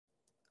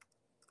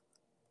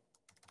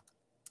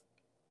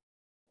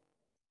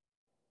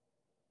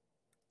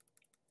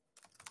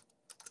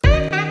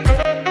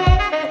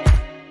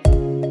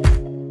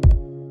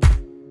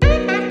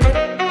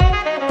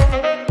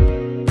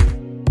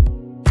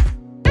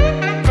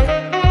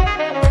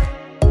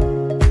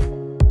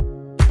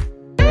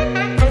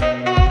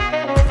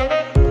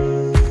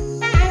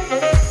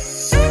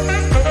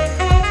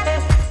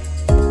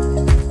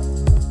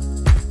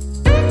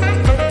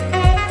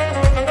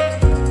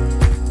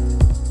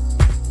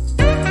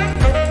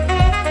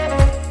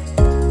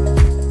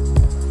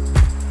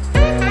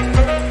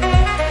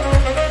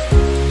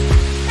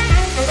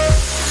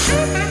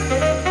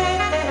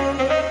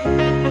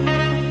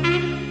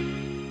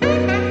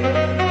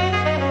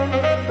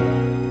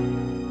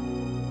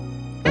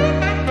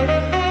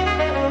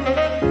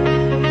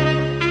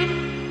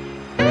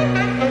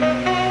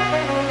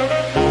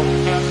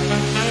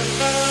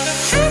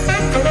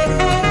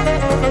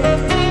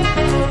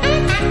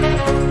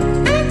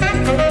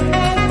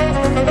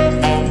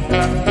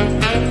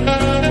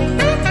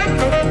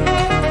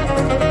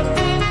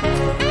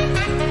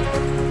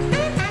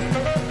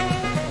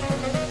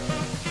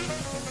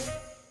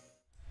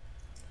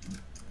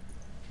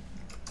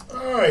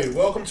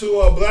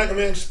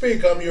Men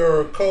Speak. I'm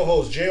your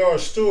co-host, J.R.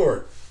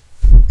 Stewart.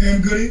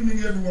 And good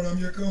evening, everyone. I'm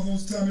your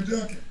co-host, Tommy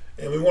Duncan.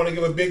 And we want to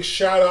give a big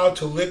shout out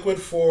to Liquid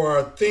for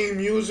our theme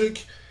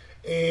music.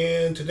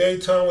 And today,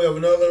 Tom, we have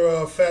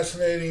another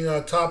fascinating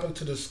topic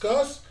to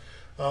discuss.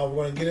 We're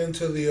going to get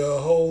into the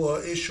whole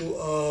issue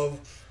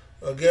of,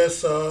 I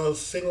guess,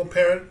 single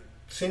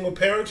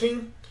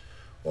parenting,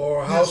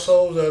 or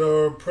households that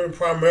are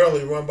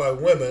primarily run by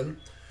women,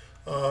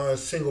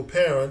 single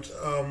parents,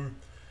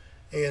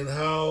 and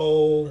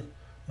how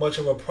much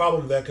of a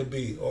problem that could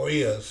be or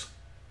is.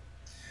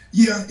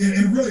 Yeah,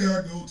 and really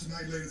our goal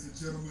tonight, ladies and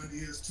gentlemen,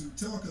 is to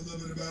talk a little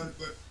bit about it,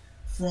 but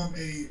from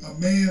a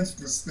man's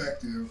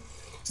perspective,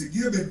 to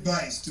give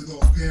advice to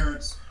those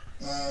parents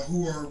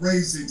who are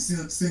raising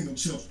single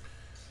children.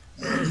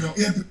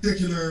 In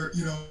particular,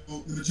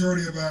 the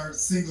majority of our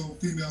single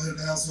female-headed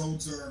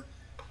households are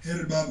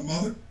headed by the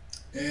mother,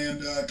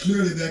 and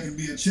clearly that can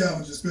be a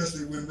challenge,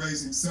 especially when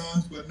raising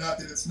sons, but not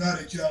that it's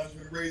not a challenge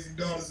when raising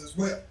daughters as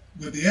well,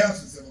 with the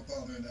absence of a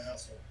father in the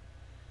household.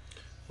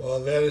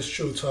 Well, that is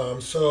true, Tom.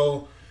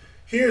 So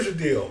here's the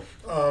deal.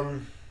 For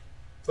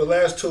the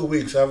last 2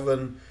 weeks, I've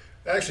been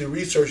actually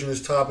researching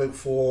this topic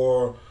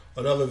for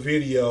another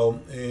video,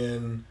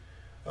 and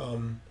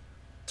Tom,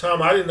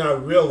 I did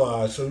not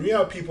realize. So you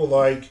have people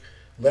like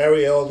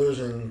Larry Elders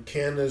and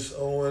Candace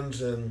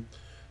Owens and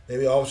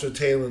maybe Officer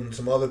Taylor and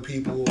some other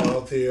people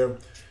out there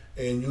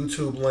in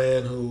YouTube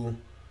land who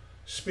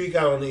speak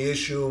out on the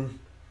issue.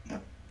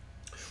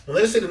 When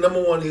they say the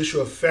number one issue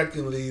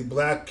affecting the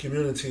black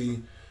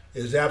community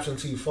is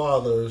absentee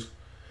fathers,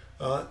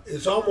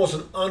 it's almost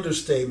an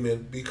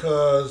understatement,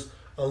 because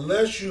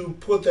unless you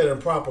put that in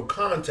proper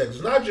context,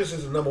 it's not just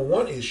as the number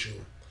one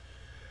issue.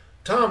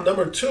 Tom,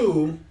 number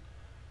two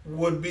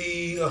would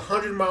be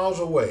 100 miles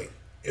away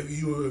if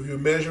you're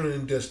measuring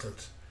in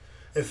distance.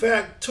 In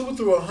fact, 2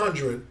 through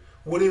 100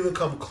 wouldn't even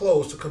come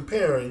close to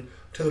comparing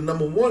to the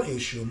number one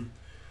issue.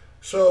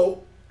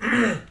 So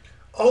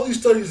all these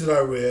studies that I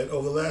read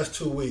over the last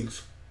 2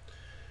 weeks,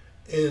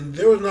 and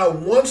there was not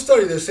one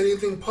study that said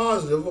anything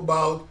positive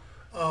about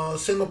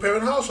single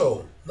parent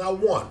household. Not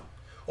one.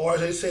 Or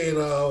as they say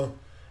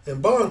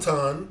in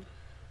Bonton,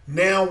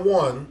 now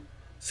one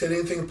said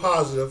anything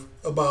positive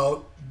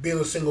about being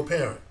a single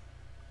parent.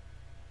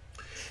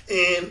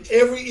 And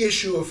every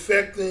issue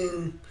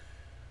affecting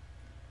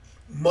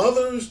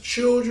mothers,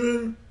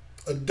 children,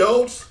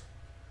 adults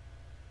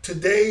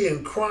today,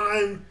 and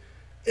crime,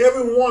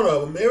 every one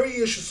of them, every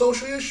issue,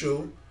 social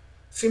issue,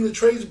 seem to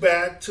trace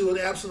back to an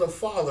absence of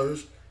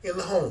fathers in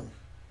the home.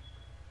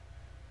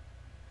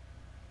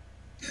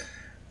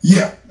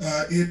 Yeah,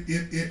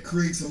 it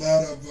creates a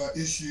lot of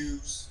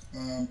issues,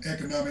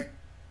 economic,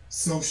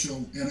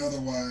 social, and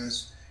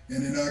otherwise.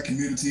 And in our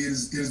community, it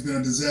has been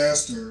a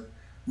disaster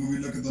when we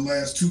look at the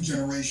last 2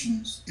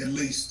 generations, at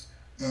least,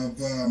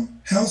 of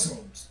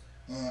households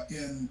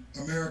in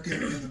America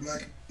and in the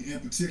black in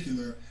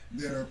particular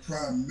that are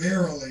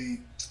primarily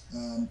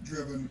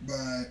driven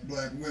by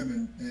black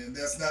women. And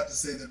that's not to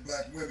say that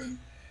black women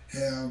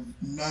have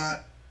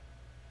not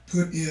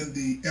put in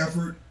the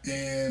effort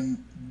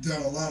and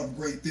done a lot of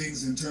great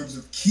things in terms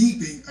of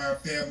keeping our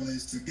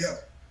families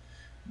together.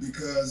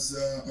 Because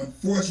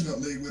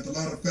unfortunately, with a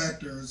lot of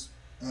factors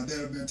that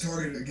have been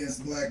targeted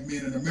against black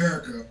men in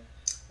America,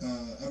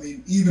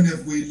 even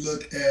if we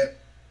look at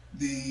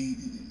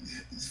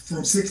from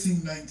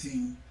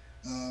 1619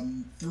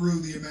 through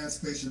the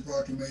Emancipation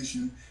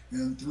Proclamation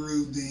and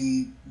through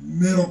the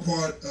middle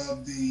part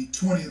of the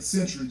 20th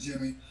century,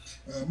 Jimmy,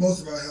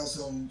 most of our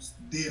households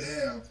did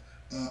have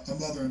a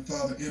mother and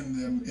father in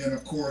them. And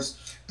of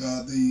course,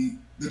 the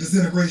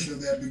disintegration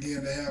of that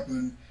began to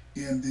happen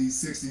in the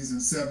 60s and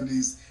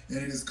 70s, and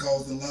it has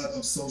caused a lot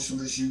of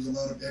social issues, a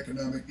lot of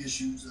economic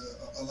issues,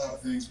 a lot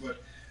of things.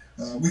 But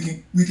we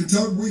can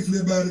talk briefly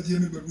about it,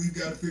 Jimmy, but we've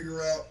got to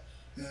figure out,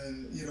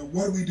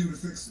 what do we do to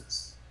fix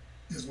this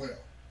as well?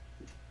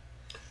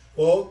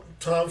 Well,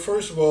 Tom,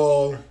 first of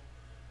all,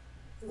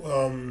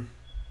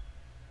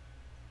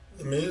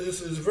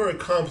 this is a very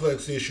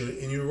complex issue,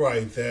 and you're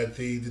right that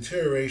the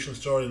deterioration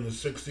started in the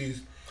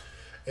 60s,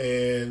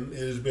 and it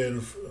has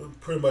been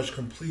pretty much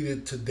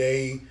completed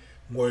today,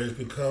 where it's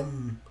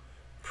become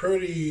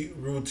pretty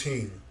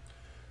routine.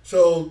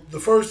 So the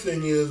first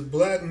thing is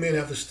black men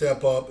have to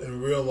step up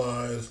and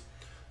realize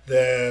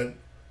that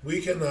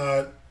we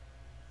cannot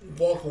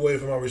walk away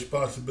from our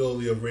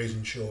responsibility of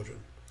raising children.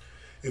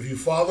 If you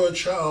father a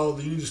child,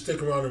 then you need to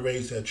stick around and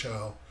raise that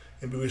child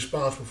and be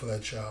responsible for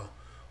that child.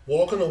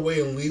 Walking away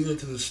and leaving it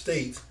to the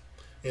state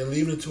and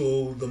leaving it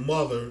to the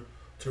mother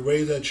to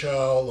raise that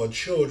child or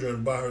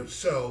children by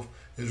herself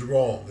is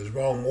wrong. It's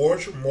wrong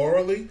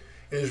morally,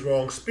 and it's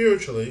wrong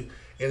spiritually,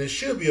 and it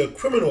should be a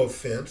criminal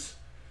offense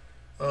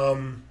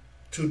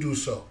to do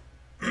so.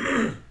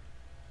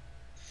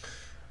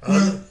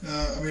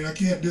 I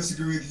can't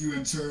disagree with you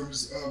in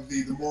terms of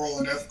the moral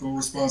and ethical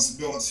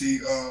responsibility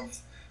of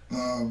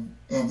a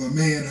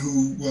man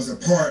who was a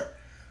part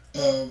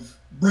of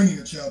bringing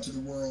a child to the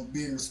world,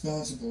 being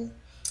responsible.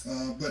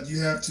 But you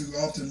have to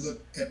often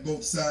look at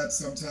both sides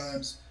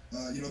sometimes.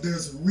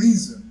 There's a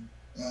reason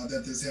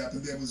that this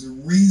happened. There was a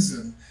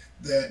reason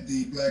that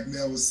the black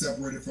male was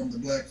separated from the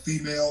black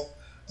female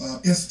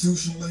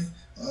institutionally.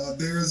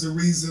 There is a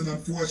reason,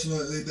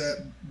 unfortunately,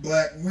 that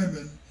black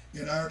women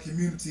in our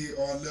community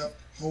are left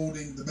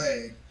holding the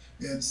bag.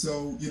 And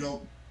so,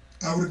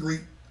 I would agree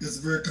it's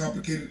a very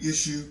complicated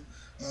issue,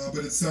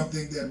 but it's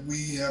something that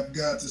we have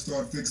got to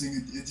start fixing.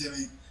 And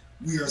Jimmy,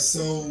 we are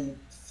so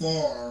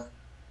far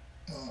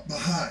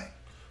behind.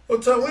 Well,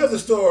 Tom, we have to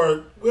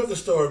start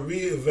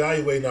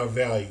reevaluating our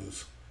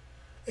values.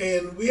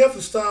 And we have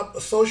to stop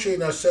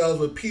associating ourselves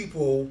with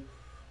people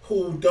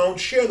who don't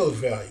share those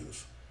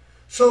values.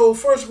 So,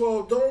 first of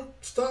all, don't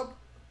stop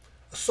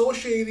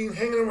associating,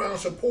 hanging around,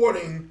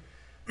 supporting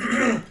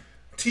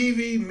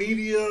TV,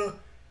 media,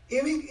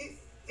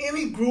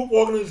 any group,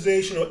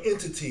 organization, or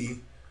entity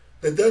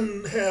that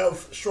doesn't have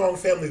strong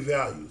family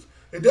values.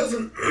 It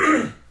doesn't,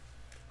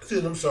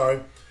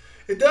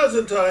 it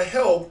doesn't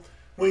help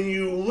when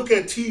you look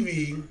at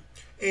TV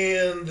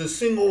and the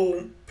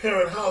single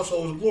parent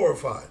household is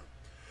glorified,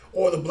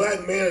 or the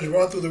black man is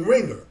run through the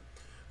ringer.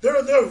 There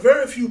are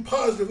very few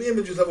positive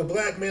images of a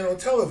black man on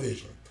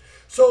television.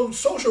 So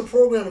social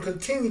programming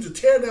continues to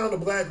tear down the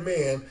black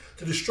man,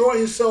 to destroy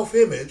his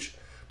self-image,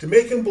 to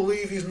make him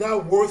believe he's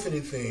not worth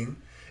anything.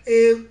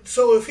 And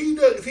so if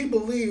he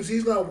believes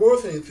he's not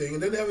worth anything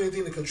and doesn't have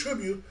anything to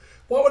contribute,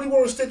 why would he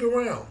want to stick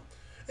around?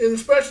 And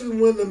especially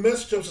when the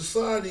message of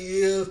society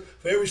is,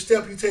 for every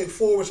step you take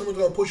forward, someone's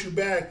going to push you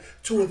back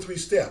 2 and 3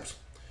 steps.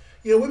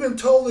 We've been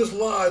told this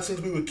lie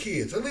since we were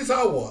kids. At least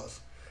I was.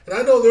 And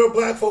I know there are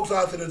black folks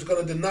out there that's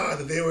going to deny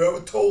that they were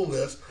ever told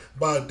this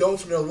by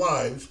adults in their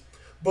lives.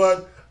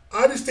 But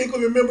I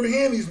distinctly remember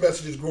hearing these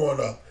messages growing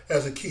up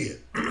as a kid.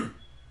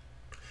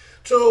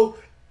 So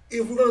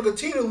if we're going to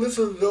continue to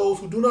listen to those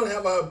who do not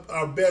have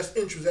our best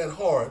interests at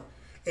heart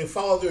and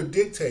follow their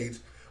dictates,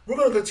 we're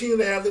going to continue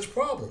to have this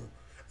problem.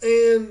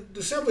 And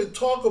to simply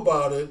talk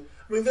about it,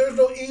 there's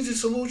no easy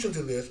solution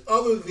to this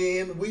other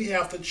than we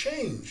have to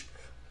change.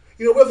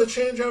 We have to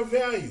change our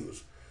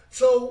values.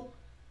 So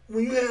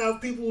when you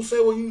have people who say,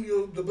 well,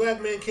 the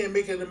black man can't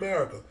make it in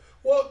America.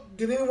 Well,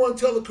 did anyone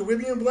tell the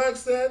Caribbean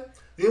blacks that?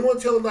 Did anyone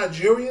tell the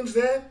Nigerians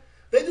that?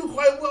 They do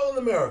quite well in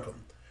America.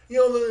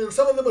 And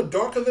some of them are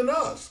darker than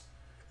us.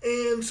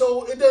 And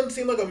so it doesn't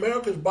seem like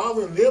America is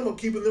bothering them or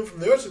keeping them from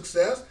their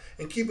success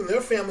and keeping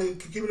them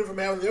from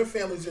having their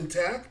families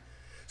intact.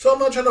 So I'm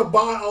not trying to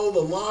buy all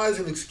the lies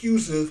and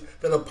excuses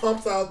that are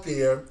pumped out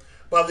there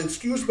by the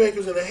excuse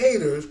makers and the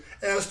haters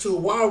as to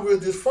why we're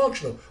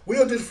dysfunctional. We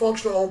are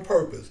dysfunctional on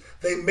purpose.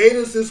 They made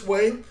us this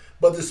way,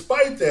 but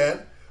despite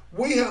that,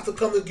 we have to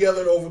come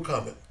together and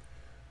overcome it.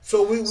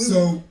 So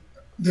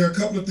there are a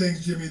couple of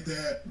things, Jimmy,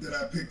 that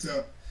I picked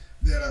up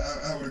that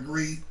I would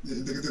agree.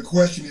 The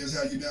question is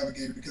how you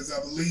navigate it, because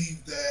I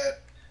believe that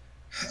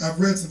I've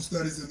read some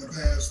studies in the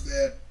past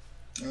that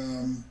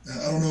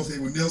I don't know if they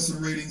were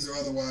Nielsen ratings or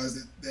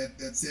otherwise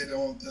that said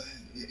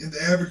in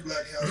the average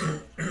black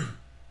household,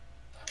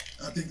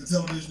 I think the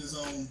television is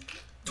on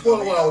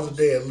 12 hours a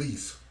day at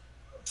least.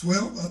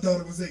 12? I thought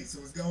it was 8, so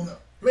it's gone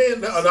up.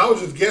 Man, and I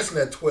was just guessing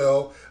at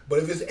 12, but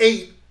if it's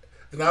 8,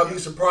 then I'll be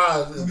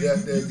surprised if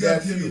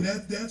that few.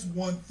 That's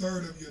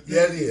 1/3 of your day.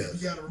 Yeah, it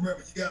is. You got to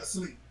remember, you got to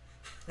sleep.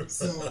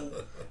 So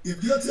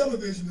if your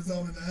television is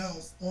on in the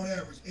house, on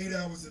average, 8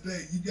 hours a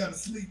day, you got to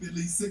sleep at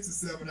least 6 or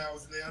 7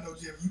 hours a day. I know,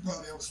 Jim, you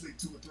probably only sleep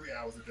 2 or 3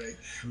 hours a day.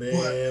 Man.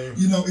 But,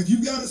 if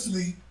you got to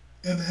sleep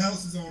and the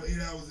house is on 8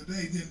 hours a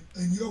day, then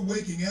in your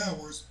waking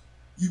hours,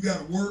 you got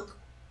to work,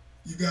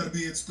 you got to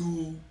be at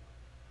school.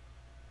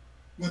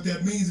 What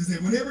that means is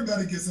that when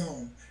everybody gets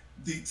home,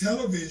 the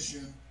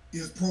television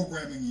is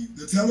programming you.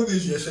 The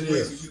television is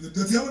raising you.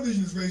 The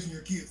television is raising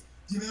your kids.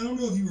 Jimmy, I don't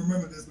know if you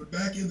remember this, but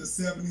back in the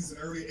 70s and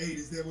early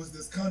 80s, there was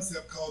this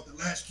concept called the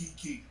latchkey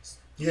kids.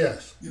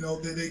 Yes.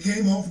 They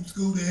came home from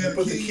school, they had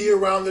put the key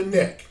around their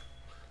neck.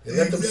 They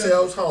let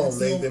themselves home.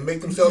 They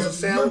make themselves a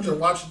sandwich and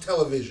watch the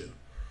television.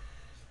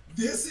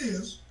 This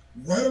is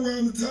right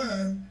around the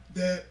time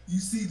that you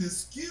see the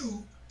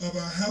skew of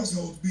our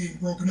households being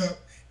broken up,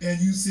 and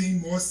you see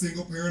more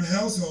single-parent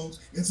households,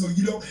 and so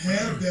you don't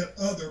have that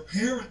other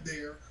parent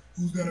there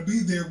who's going to be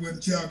there when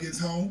the child gets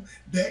home.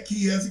 That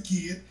kid has a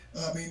kid.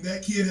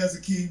 That kid has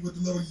a key with a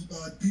little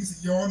piece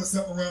of yarn or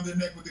something around their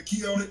neck with a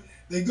key on it.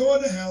 They go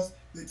in the house,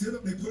 they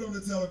put on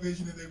the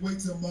television, and they wait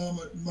till mom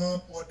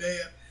or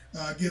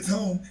dad gets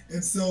home.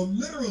 And so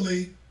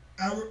literally,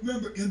 I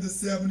remember in the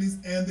 70s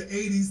and the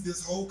 80s,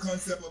 this whole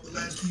concept of the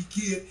latchkey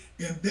kid,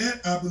 and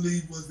that, I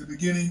believe, was the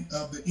beginning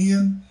of the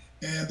end.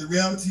 And the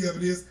reality of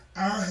it is,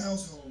 our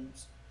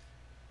households,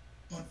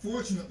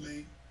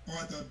 unfortunately,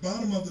 are at the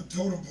bottom of the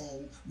totem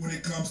pole when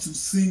it comes to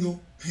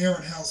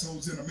single-parent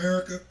households in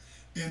America.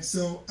 And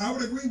so I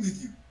would agree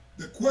with you.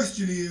 The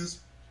question is,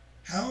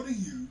 how do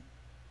you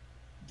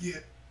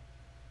get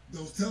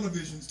those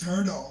televisions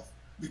turned off?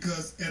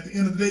 Because at the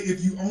end of the day,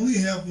 if you only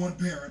have one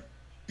parent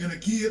and a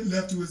kid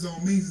left to his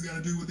own means is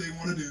going to do what they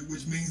want to do,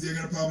 which means they're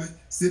going to probably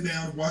sit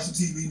down and watch the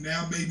TV.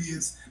 Now maybe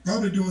it's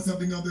probably doing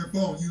something on their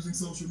phone, using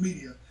social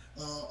media.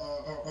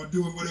 or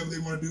doing whatever they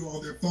want to do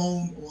on their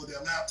phone or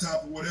their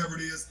laptop or whatever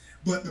it is.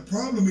 But the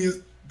problem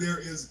is there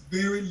is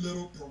very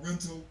little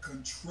parental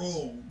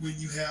control when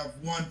you have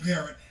one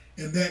parent,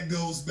 and that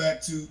goes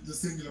back to the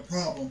singular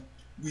problem.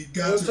 We've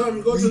got to go to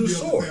the rebuild the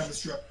source. family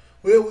structure.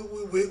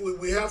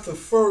 We have to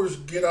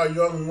first get our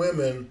young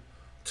women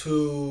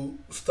to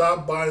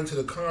stop buying into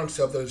the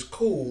concept that it's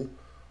cool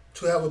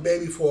to have a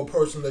baby for a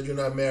person that you're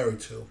not married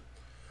to.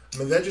 I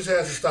mean, that just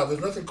has to stop.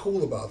 There's nothing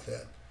cool about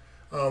that.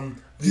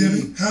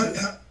 Jimmy,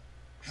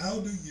 how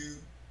do you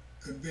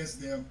convince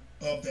them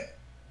of that?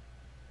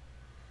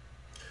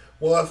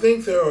 Well, I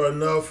think there are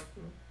enough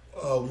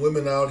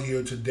women out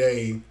here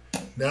today,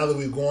 now that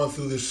we've gone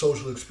through this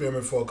social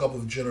experiment for a couple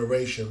of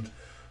generations,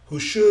 who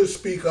should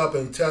speak up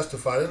and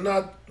testify. It's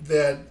not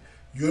that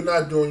you're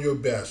not doing your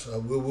best.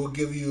 We'll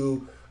give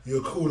you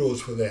your kudos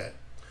for that.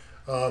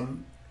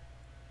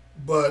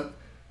 But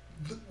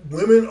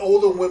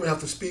older women have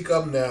to speak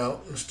up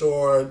now and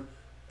start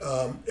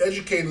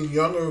educating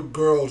younger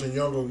girls and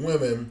younger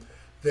women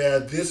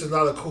that this is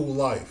not a cool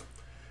life.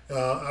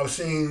 I've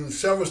seen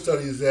several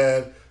studies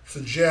that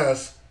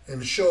suggest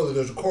and show that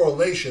there's a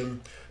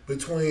correlation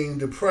between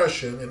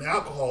depression and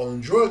alcohol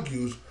and drug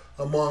use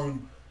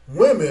among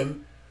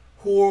women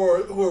who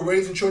are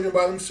raising children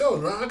by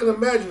themselves. Now, I can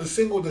imagine the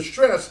single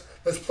distress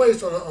that's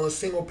placed on a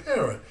single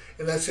parent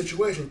in that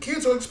situation.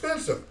 Kids are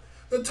expensive.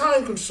 They're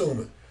time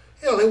consuming.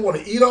 Hell, they want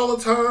to eat all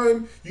the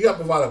time. You got to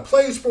provide a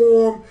place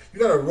for them. You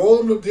got to roll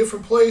them to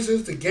different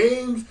places, to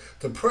games,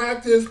 to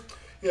practice.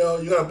 You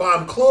got to buy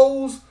them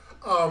clothes.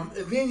 And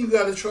then you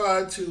got to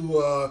try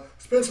to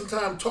spend some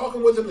time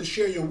talking with them, to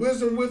share your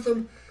wisdom with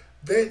them.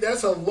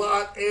 That's a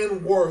lot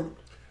and work,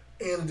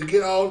 and to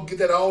get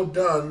that all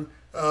done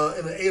in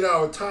an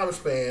 8-hour time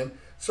span.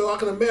 So I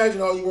can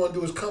imagine all you want to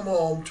do is come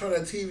home, turn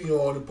that TV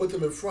on, and put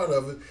them in front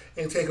of it,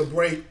 and take a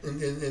break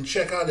and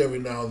check out every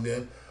now and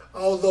then.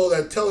 Although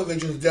that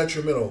television is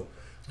detrimental,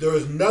 there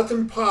is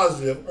nothing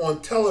positive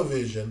on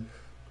television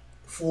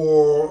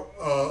for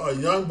a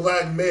young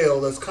black male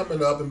that's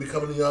coming up and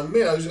becoming a young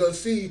man. All you're going to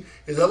see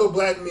is other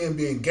black men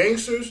being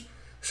gangsters,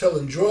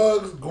 selling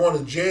drugs, going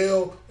to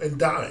jail, and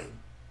dying.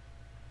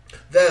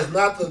 That is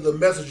not the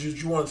message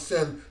that you want to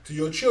send to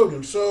your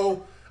children.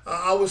 So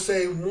I would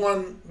say,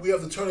 one, we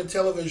have to turn the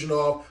television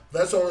off.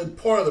 That's only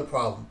part of the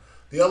problem.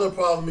 The other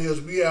problem is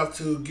we have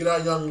to get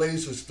our young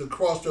ladies to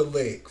cross their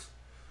legs.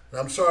 And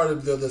I'm sorry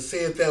to say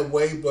it that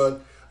way,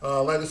 but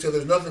like I said,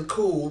 there's nothing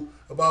cool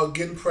about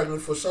getting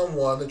pregnant for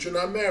someone that you're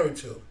not married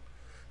to,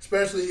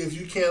 especially if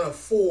you can't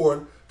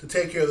afford to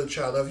take care of the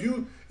child. Now,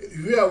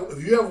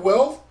 if you have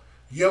wealth,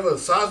 you have a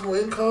sizable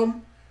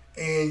income,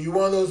 and you're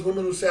one of those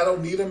women who say, I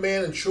don't need a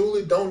man and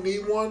truly don't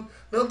need one,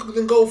 then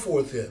go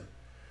for it then.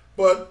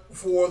 But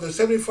for the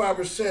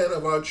 75%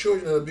 of our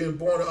children that are being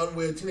born to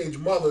unwed teenage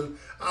mothers,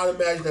 I'd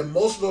imagine that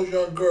most of those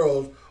young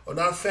girls are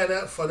not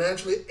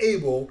financially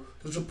able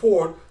to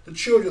support the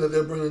children that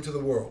they're bringing into the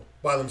world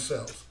by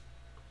themselves.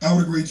 I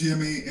would agree,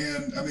 Jimmy,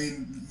 and I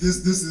mean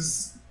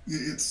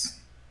it's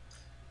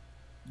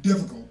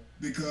difficult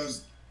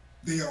because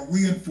they are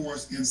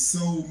reinforced in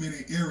so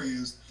many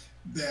areas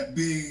that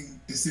being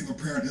a single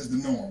parent is the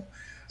norm.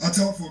 I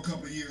taught for a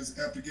couple of years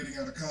after getting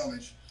out of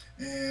college,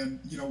 and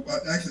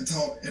I actually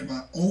taught in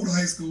my old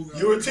high school.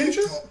 You were a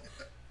teacher?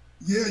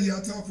 Yeah,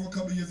 I taught for a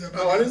couple of years after.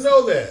 Oh, I didn't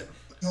know that.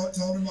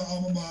 Taught in my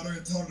alma mater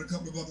and taught at a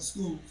couple of other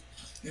schools.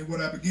 And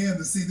what I began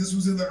to see, this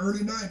was in the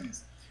early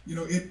 90s,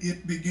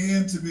 it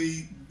began to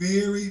be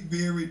very,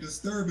 very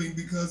disturbing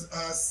because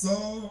I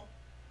saw,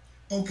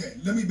 okay,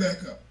 let me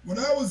back up. When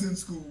I was in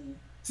school,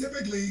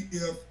 typically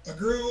if a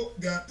girl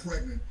got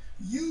pregnant,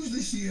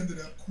 usually she ended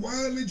up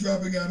quietly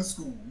dropping out of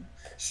school.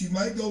 She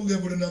might go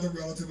live with another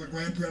relative, a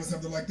grandparent, or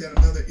something like that,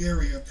 another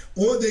area,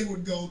 or they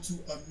would go to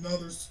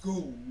another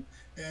school,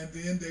 and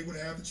then they would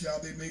have the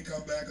child. They may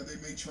come back or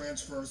they may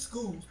transfer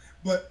schools.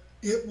 But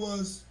it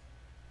was,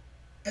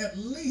 at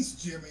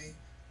least, Jimmy,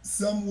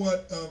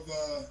 somewhat of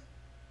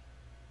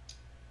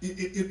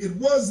it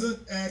wasn't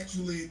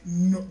actually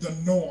the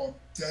norm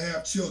to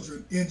have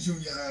children in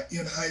junior high,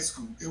 in high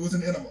school. It was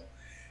an enema.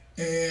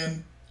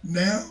 And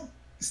now,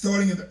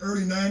 starting in the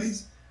early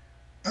 90s,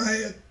 I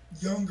had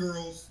young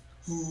girls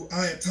who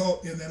I had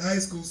taught in that high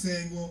school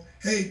saying, well,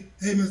 hey,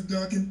 Miss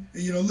Duncan,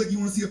 look, you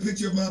want to see a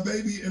picture of my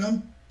baby? And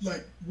I'm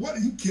like, what, are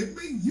you kidding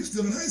me? You're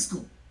still in high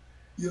school.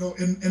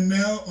 And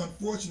now,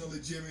 unfortunately,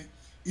 Jimmy,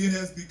 it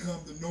has become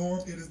the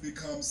norm. It has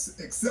become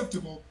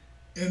acceptable.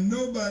 And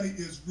nobody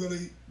is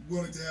really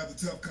willing to have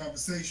the tough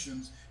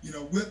conversations,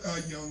 with our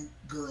young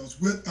girls,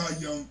 with our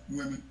young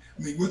women,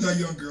 with our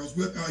young girls,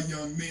 with our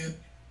young men.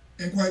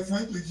 And quite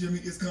frankly,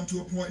 Jimmy, it's come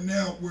to a point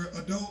now where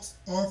adults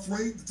are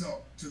afraid to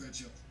talk to their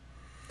children.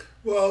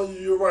 Well,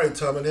 you're right,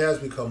 Tom. It has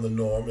become the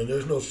norm, and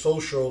there's no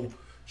social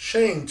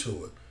shame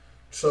to it.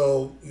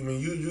 So,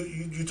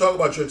 you talk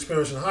about your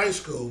experience in high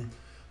school,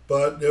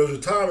 but there was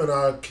a time in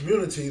our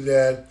community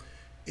that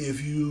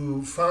if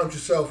you found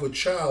yourself with a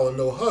child and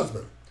no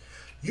husband,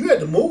 you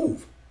had to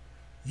move.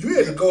 You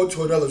had to go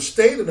to another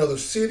state, another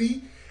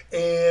city,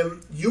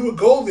 and you would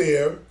go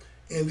there,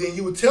 and then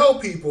you would tell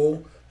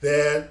people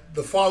that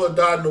the father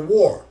died in the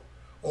war,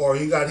 or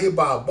he got hit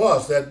by a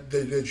bus,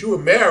 that you were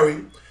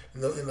married,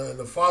 and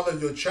the father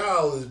of your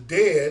child is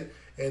dead,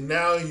 and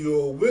now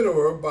you're a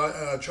widower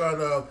by trying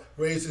to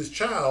raise his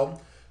child.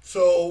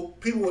 So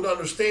people would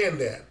understand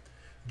that.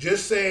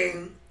 Just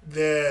saying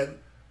that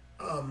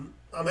I'm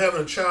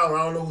having a child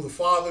and I don't know who the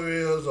father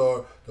is,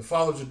 or the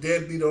father's a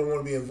deadbeat, don't want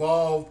to be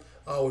involved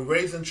with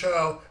raising a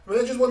child. I mean,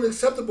 that just wasn't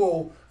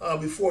acceptable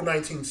before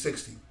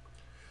 1960.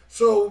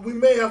 So we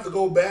may have to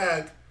go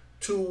back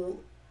to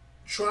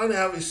trying to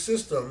have a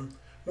system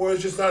where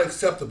it's just not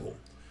acceptable.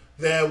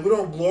 That we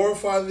don't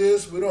glorify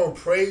this, we don't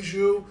praise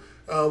you,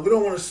 we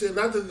don't want to sit.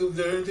 Not that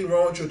there's anything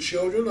wrong with your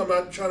children. I'm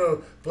not trying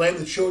to blame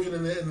the children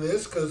in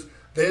this, because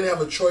they didn't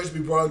have a choice to be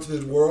brought into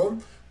this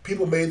world.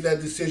 People made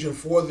that decision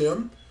for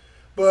them.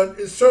 But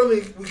it's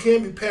certainly, we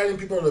can't be patting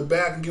people on the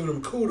back and giving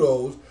them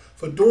kudos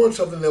for doing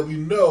something that we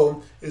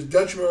know is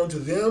detrimental to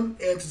them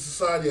and to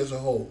society as a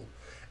whole.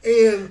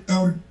 And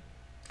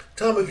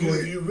Tom, if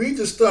you read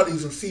the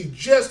studies and see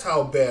just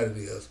how bad it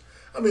is,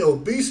 I mean,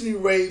 obesity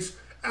rates,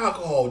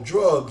 alcohol,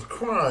 drugs,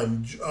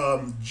 crime,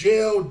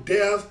 jail,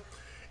 death,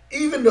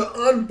 even the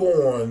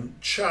unborn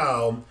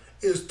child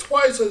is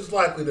twice as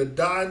likely to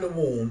die in the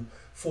womb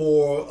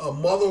for a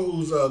mother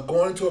who's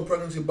going into a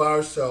pregnancy by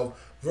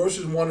herself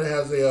versus one that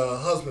has a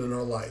husband in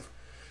her life.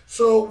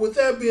 So with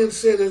that being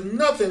said, there's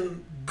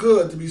nothing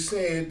good to be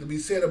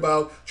said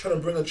about trying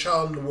to bring a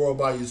child into the world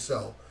by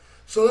yourself.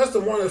 So that's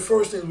one of the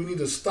first things we need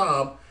to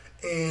stop,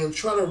 and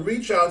try to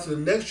reach out to the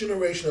next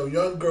generation of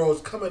young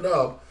girls coming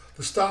up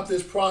to stop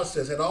this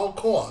process at all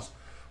costs.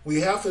 We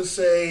have to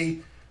say,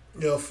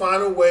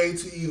 find a way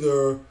to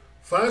either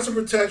find some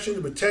protection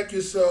to protect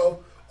yourself,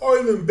 or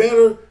even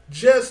better,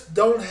 just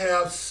don't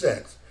have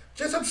sex.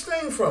 Just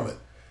abstain from it.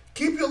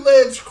 Keep your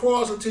legs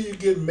crossed until you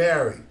get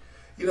married.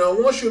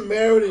 Once you're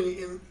married,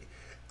 and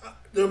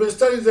there have been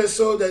studies that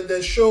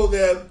show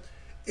that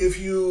if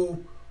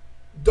you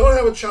don't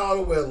have a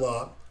child in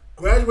wedlock,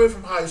 graduate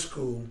from high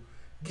school,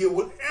 get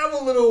whatever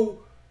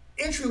little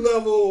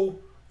entry-level,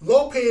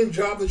 low-paying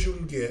job that you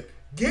can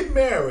get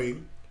married,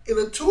 and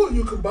the two of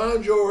you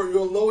combine your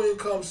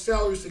low-income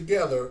salaries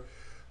together,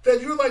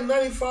 that you're like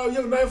 95,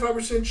 you have a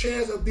 95%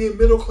 chance of being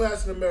middle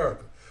class in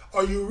America.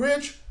 Are you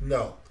rich?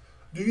 No.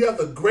 Do you have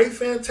a great,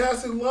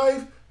 fantastic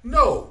life?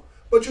 No.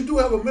 But you do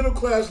have a middle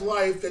class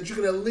life that you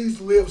can at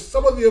least live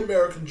some of the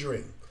American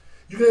dream.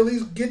 You can at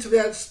least get to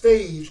that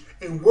stage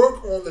and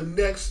work on the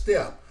next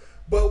step.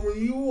 But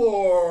when you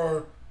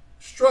are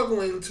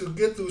struggling to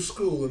get through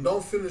school and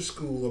don't finish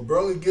school, or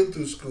barely get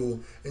through school,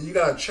 and you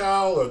got a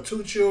child or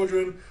two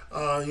children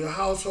in your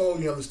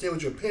household, you have to stay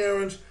with your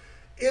parents,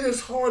 it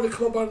is hard to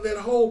come up out of that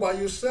hole by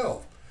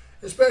yourself,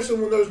 especially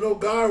when there's no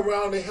guy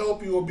around to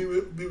help you or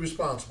be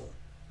responsible.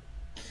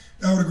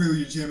 I would agree with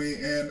you, Jimmy,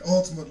 and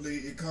ultimately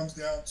it comes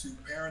down to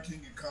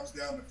parenting, it comes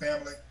down to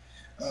family.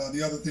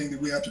 The other thing that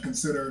we have to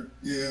consider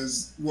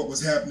is what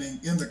was happening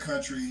in the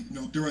country,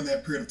 during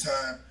that period of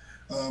time.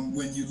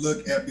 When you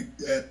look at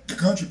the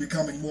country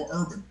becoming more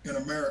urban in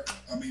America.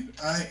 I mean,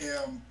 I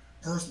am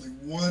personally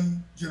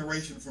one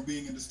generation from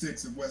being in the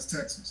sticks of West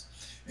Texas.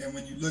 And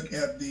when you look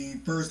at the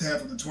first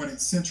half of the 20th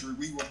century,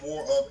 we were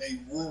more of a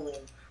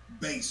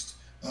rural-based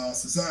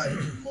society.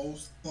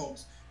 Most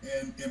folks,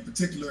 and in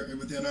particular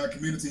within our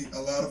community, a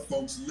lot of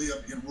folks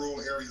lived in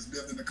rural areas,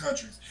 lived in the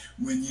countries.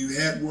 When you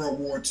had World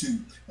War II,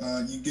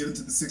 you get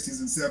into the 60s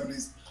and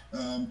 70s,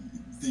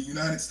 the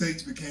United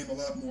States became a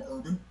lot more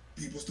urban.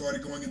 People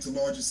started going into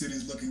larger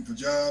cities looking for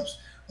jobs.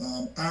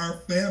 Our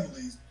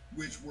families,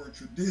 which were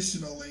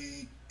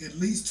traditionally at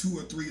least 2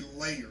 or 3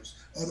 layers.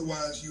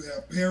 Otherwise, you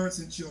have parents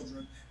and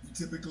children. You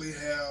typically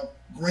have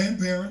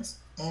grandparents,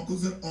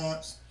 uncles and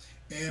aunts,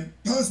 and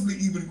possibly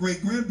even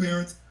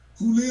great-grandparents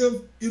who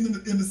live in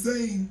the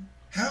same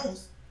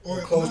house or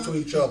close to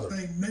each other,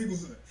 same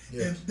neighborhood.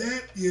 Yes. And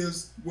that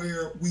is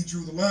where we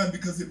drew the line,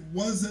 because it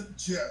wasn't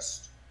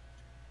just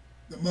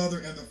the mother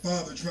and the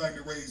father trying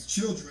to raise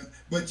children,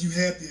 but you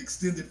had the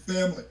extended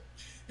family.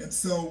 And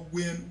so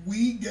when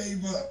we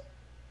gave up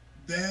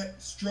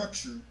that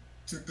structure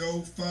to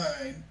go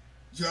find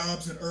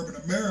jobs in urban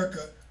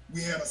America,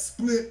 we had a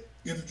split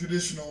in the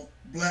traditional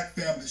black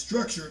family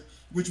structure,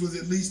 which was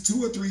at least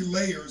 2 or 3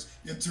 layers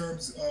in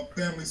terms of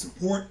family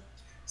support.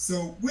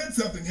 So when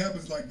something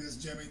happens like this,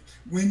 Jimmy,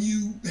 when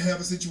you have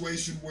a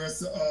situation where,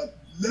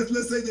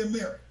 let's say they're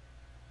married,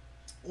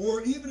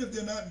 or even if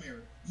they're not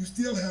married, you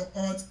still have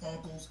aunts,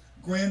 uncles,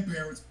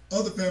 grandparents,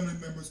 other family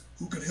members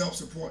who can help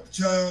support the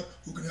child,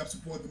 who can help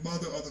support the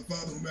mother or the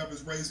father, whomever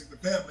is raising the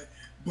family.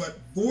 But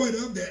void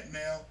of that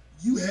now,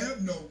 you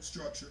have no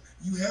structure,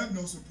 you have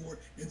no support.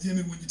 And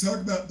Jimmy, when you talk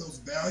about those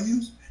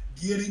values,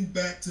 getting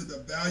back to the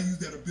values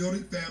that are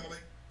building family,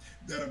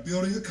 that are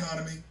building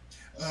economy,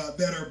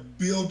 that are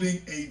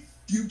building a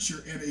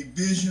future and a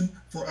vision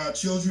for our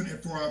children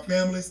and for our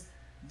families,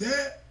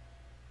 that,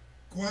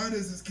 quiet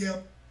as it's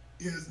kept,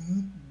 is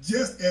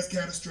just as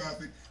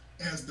catastrophic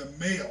as the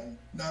male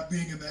not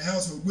being in the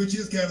household, which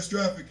is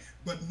catastrophic,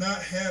 but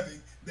not having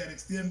that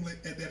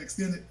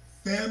extended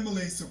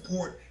family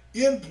support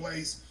in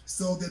place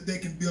so that they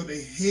can build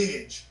a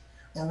hedge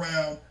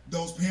around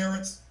those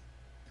parents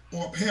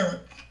or parent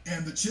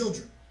and the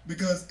children.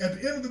 Because at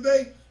the end of the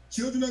day,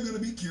 children are going to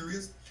be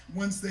curious.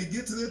 Once they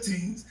get to their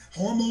teens,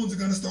 hormones are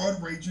going to start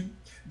raging.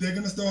 They're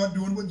going to start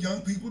doing what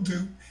young people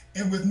do.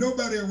 And with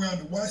nobody around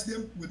to watch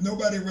them, with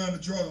nobody around to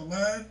draw the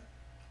line,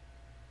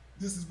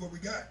 this is what we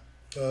got.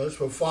 That's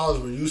what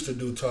fathers were used to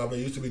do, Tom. There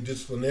used to be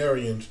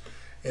disciplinarians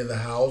in the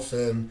house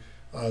and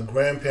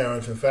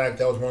grandparents. In fact,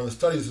 that was one of the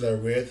studies that I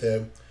read,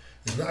 that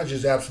it's not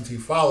just absentee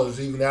fathers,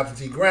 even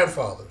absentee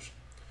grandfathers.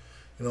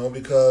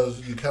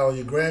 Because you count on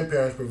your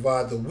grandparents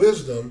provide the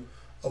wisdom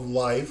of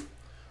life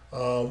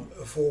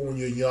for when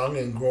you're young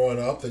and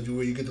growing up,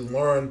 where you get to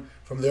learn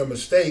from their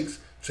mistakes,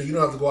 so you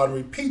don't have to go out and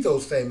repeat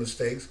those same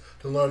mistakes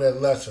to learn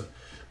that lesson.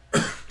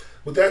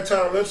 With that,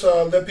 Tom, let's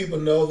let people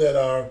know that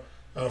our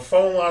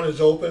phone line is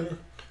open.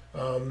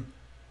 Let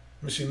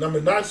me see,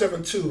 number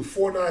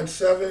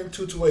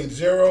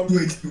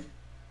 972-497-2280.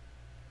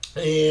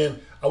 And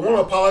I want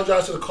to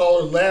apologize to the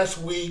caller. Last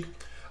week,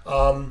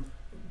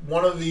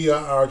 one of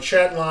our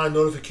chat line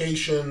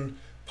notification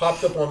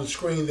popped up on the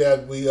screen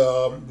that we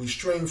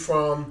streamed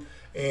from,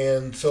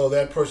 and so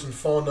that person's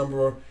phone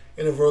number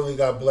inadvertently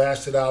got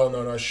blasted out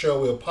on our show.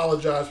 We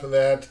apologize for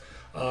that.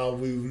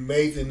 We've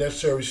made the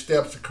necessary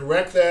steps to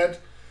correct that.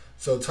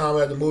 So Tom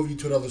had to move you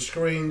to another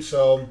screen.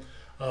 So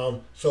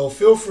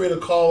feel free to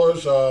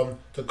callers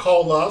to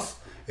call us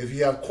if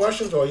you have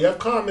questions or you have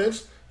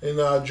comments and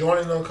join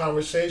in the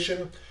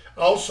conversation.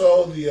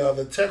 Also,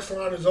 the text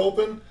line is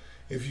open.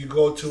 If you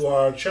go to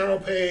our channel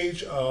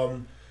page,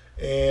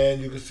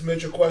 and you can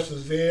submit your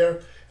questions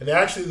there. And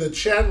actually, the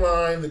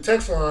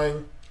text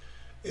line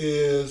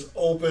is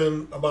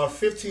open about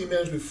 15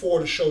 minutes before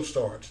the show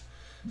starts.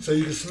 So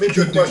you can submit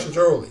your questions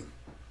early.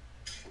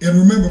 And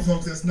remember,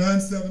 folks, that's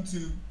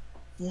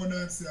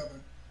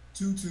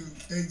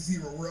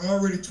 972-497-2280. We're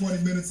already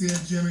 20 minutes in,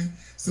 Jimmy.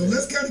 So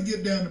let's kind of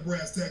get down to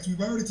brass tacks. We've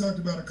already talked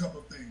about a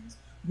couple of things.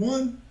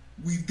 One,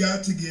 we've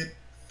got to get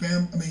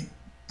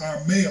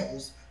our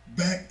males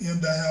back in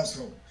the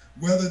household,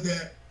 whether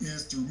that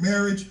is through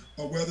marriage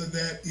or whether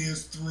that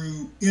is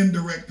through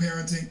indirect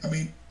parenting.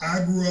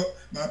 I grew up,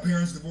 my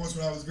parents divorced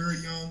when I was very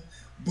young,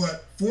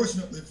 but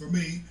fortunately for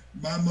me,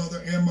 my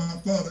mother and my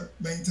father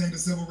maintained a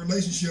civil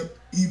relationship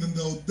even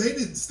though they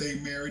didn't stay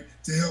married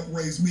to help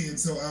raise me. And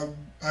so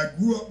I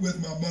grew up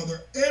with my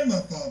mother and my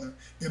father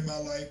in my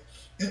life,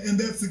 and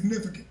that's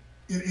significant.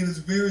 It is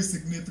very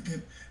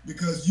significant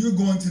because you're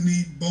going to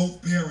need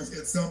both parents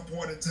at some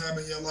point in time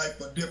in your life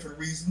for different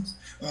reasons,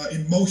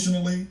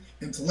 emotionally,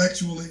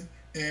 intellectually,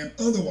 and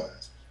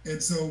otherwise.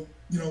 And so,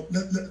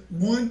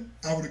 one,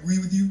 I would agree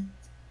with you.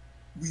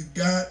 We've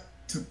got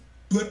to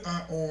put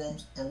our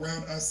arms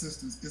around our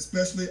sisters,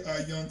 especially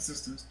our young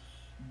sisters,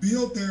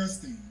 build their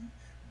esteem,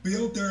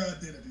 build their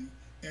identity.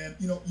 And,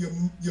 your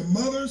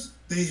mothers,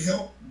 they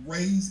help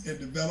raise and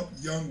develop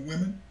young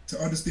women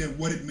to understand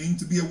what it means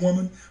to be a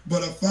woman.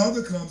 But a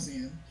father comes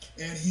in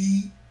and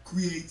he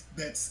creates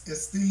that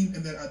esteem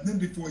and that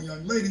identity for a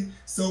young lady.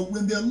 So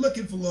when they're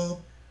looking for love,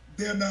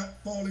 they're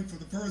not falling for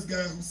the first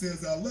guy who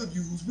says, I love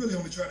you, who's really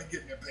only trying to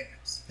get in their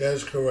pants. That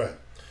is correct.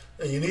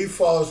 And you need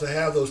fathers to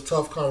have those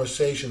tough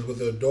conversations with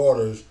their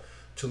daughters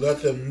to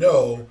let them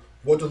know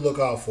what to look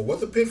out for, what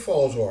the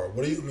pitfalls are.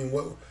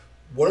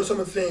 What are some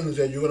of the things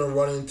that you're going to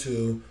run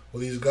into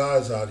with these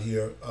guys out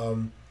here?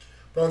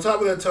 But on top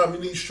of that, Tom, you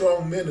need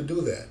strong men to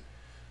do that.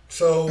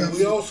 So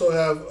we also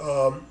have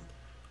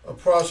a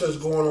process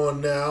going on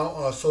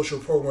now, social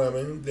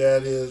programming,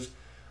 that is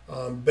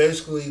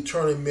basically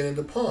turning men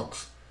into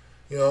punks.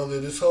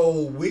 This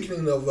whole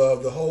weakening of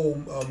the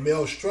whole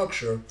male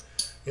structure,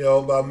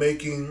 by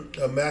making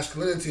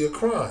masculinity a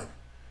crime.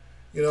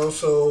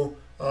 So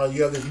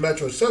you have this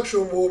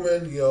metrosexual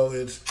movement.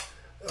 It's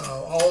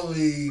all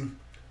the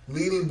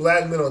leading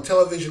black men on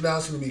television now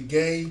seem to be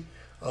gay,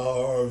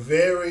 are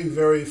very,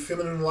 very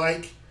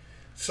feminine-like.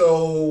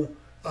 So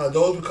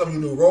those become your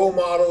new role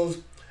models,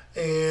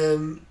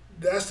 and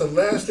that's the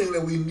last thing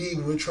that we need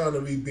when we're trying to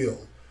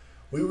rebuild.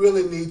 We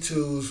really need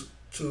to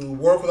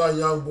work with our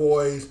young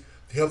boys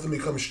to help them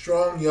become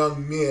strong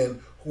young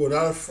men who are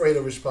not afraid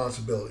of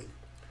responsibility.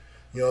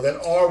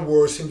 That R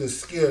word seems to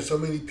scare so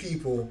many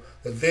people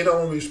that they don't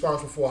want to be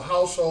responsible for a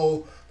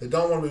household, they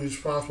don't want to be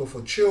responsible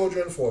for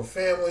children, for a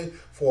family,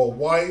 for a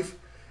wife.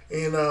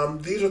 And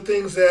these are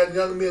things that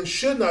young men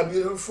should not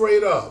be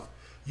afraid of.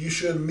 You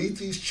should meet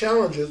these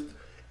challenges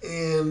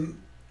and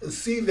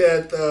see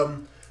that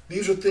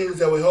these are things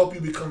that will help you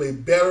become a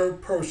better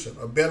person,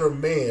 a better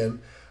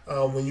man,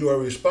 when you are a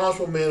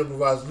responsible man who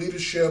provides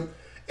leadership,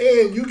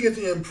 and you get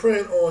to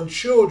imprint on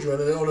children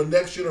and on the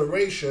next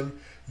generation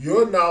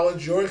your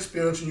knowledge, your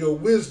experience, and your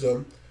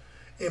wisdom.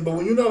 But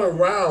when you're not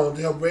around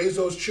to help raise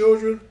those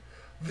children,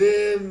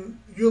 then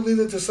you're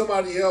leaving it to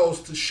somebody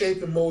else to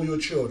shape and mold your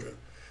children.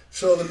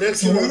 So the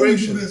next generation. Why don't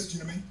we do this,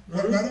 Jimmy?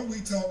 Why don't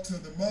we talk to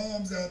the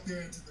moms out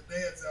there and to the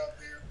dads out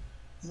there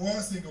who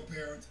are single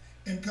parents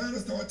and kind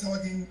of start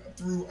talking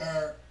through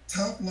our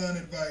top line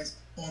advice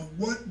on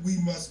what we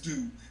must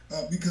do,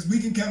 because we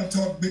can kind of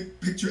talk big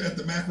picture at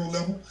the macro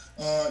level,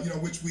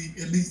 which we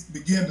at least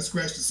begin to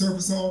scratch the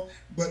surface on.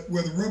 But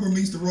where the rubber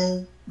meets the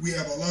road, we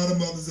have a lot of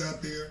mothers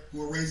out there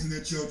who are raising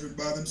their children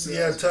by themselves.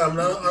 Yeah, Tom,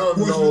 I don't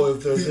know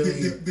if there's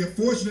any... They're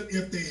fortunate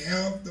if they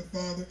have the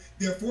father.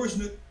 They're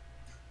fortunate,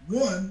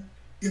 one,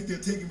 if they're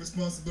taking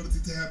responsibility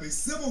to have a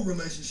civil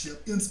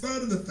relationship in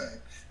spite of the fact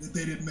that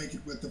they didn't make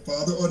it with the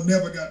father or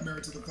never got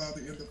married to the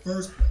father in the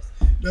first place.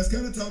 Let's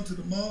kind of talk to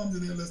the moms,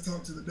 and then let's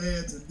talk to the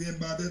dads, and then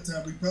by that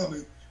time we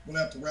probably will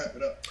have to wrap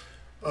it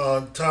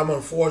up. Tom,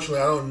 unfortunately,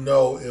 I don't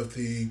know if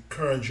the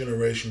current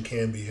generation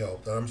can be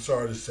helped. I'm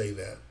sorry to say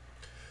that.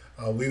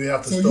 We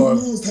have to start. So you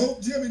lose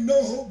hope, Jimmy?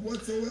 No hope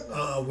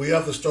whatsoever. We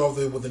have to start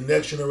with the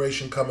next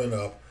generation coming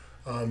up.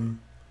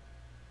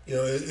 It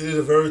is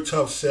a very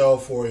tough sell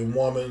for a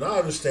woman, and I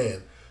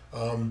understand.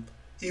 Even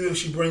if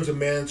she brings a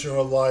man into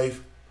her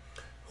life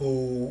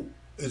who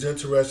is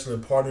interested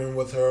in partnering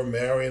with her,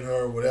 marrying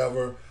her,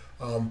 whatever,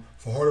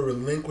 for her to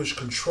relinquish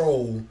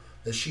control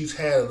that she's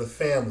had of the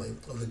family,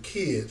 of the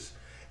kids,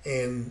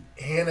 and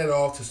hand it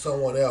off to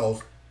someone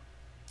else.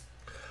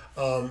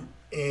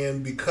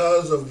 And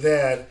because of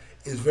that,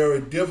 it's very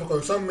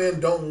difficult. Some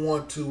men don't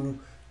want to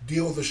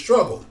deal with the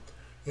struggle.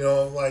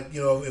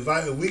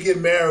 If we get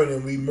married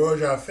and we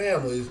merge our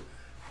families,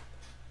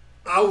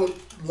 I would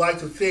like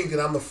to think that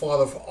I'm the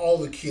father for all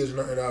the kids in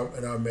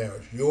our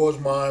marriage. Yours,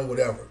 mine,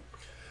 whatever.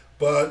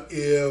 But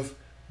if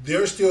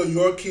they're still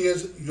your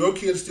kids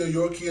still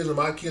your kids, and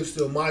my kids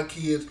still my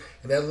kids,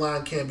 and that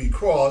line can't be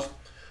crossed,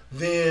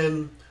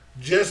 then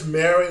just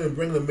marrying and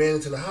bringing a man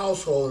into the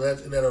household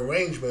in that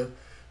arrangement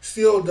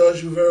still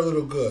does you very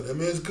little good. I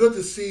mean, it's good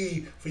to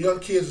see, for young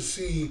kids to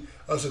see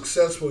a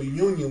successful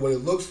union, what it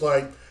looks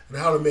like, and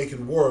how to make it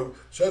work.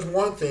 So that's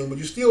one thing, but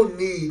you still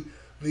need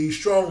the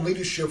strong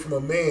leadership from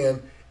a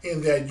man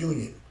in that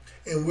union.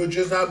 And we're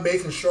just not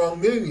making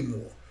strong men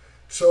anymore.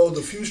 So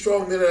the few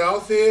strong men that are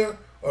out there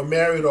are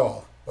married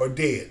off or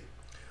dead.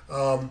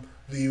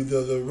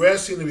 The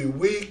rest seem to be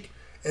weak.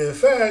 And in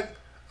fact,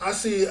 I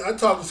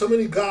talk to so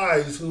many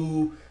guys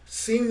who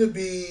seem to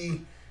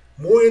be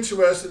more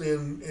interested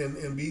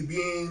in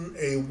being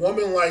a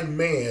woman-like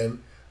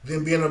man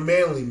than being a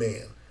manly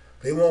man.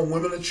 They want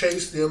women to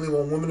chase them. They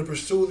want women to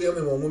pursue them.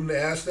 They want women to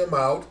ask them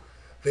out.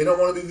 They don't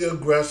want to be the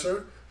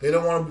aggressor. They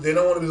don't want to be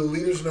the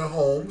leaders in their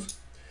homes.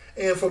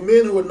 And for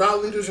men who are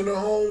not leaders in their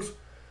homes,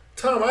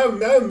 Tom, I haven't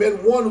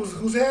met one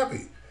who's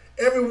happy.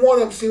 Every one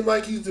of them seems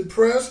like he's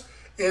depressed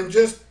and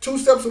just 2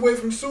 steps away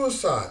from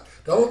suicide.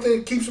 The only thing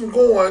that keeps him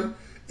going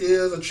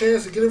is a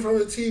chance to get in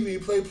front of the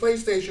TV, play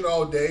PlayStation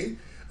all day,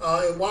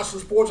 and watch some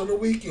sports on the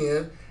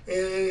weekend,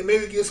 and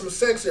maybe get some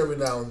sex every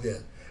now and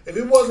then. If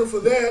it wasn't for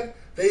that,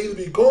 they'd either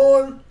be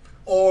gone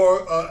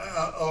or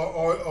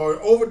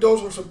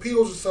overdose on some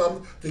pills or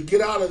something to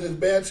get out of this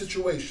bad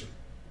situation.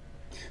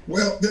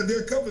 Well, there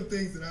are a couple of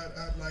things that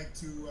I'd like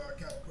to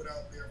kind of put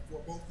out there for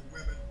both the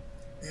women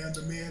and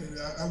the men. And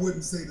I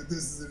wouldn't say that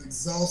this is an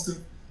exhaustive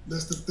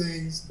list of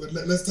things, but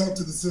let's talk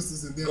to the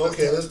sisters and then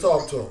let's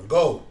talk to them.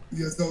 Go.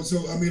 Yes.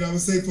 So I mean, I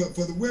would say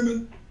for the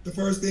women, the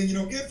first thing,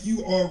 if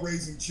you are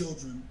raising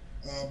children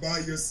by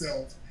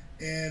yourself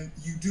and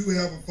you do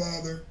have a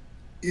father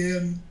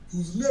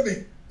who's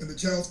living and the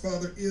child's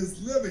father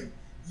is living,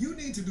 you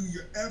need to do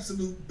your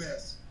absolute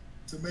best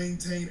to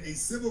maintain a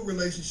civil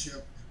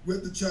relationship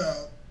with the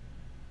child,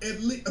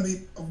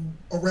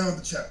 around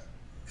the child.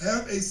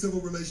 Have a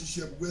civil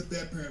relationship with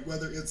that parent,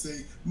 whether it's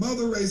a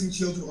mother raising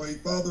children or a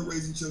father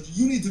raising children.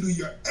 You need to do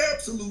your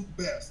absolute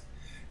best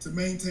to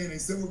maintain a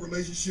civil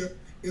relationship,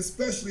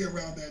 especially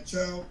around that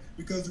child,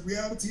 because the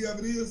reality of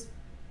it is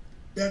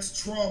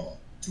that's trauma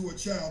to a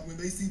child when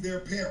they see their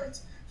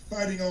parents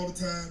fighting all the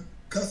time,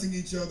 cussing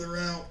each other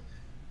out.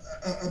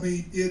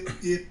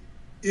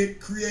 It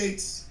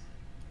creates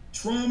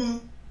trauma,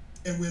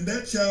 and when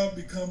that child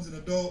becomes an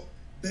adult,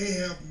 they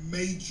have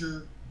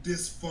major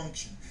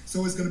dysfunction.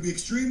 So it's going to be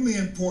extremely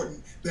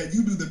important that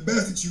you do the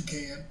best that you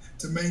can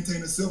to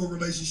maintain a civil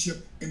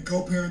relationship in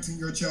co-parenting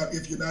your child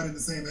if you're not in the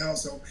same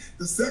household.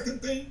 The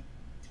second thing,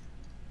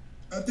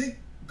 I think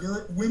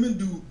women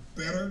do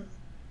better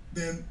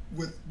than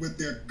with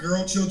their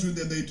girl children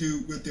than they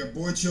do with their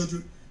boy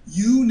children.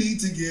 You need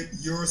to get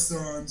your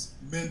sons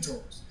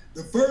mentors.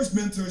 The first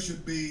mentor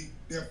should be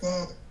their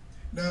father.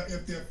 Now,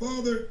 if their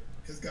father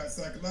has got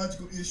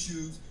psychological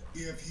issues,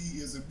 if he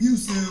is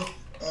abusive,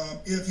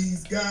 if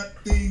he's got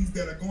things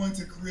that are going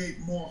to create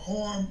more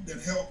harm than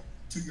help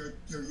to your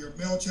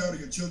male child or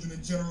your children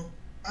in general,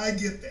 I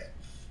get that.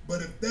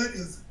 But if that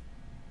is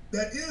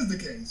the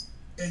case,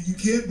 and you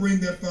can't bring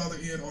that father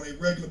in on a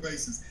regular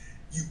basis,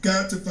 you've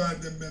got to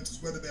find them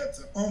mentors, whether that's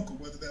an uncle,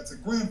 whether that's a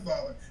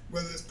grandfather,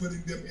 whether it's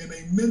putting them in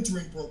a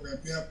mentoring program.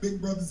 You have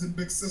big brothers and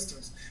big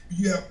sisters.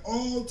 You have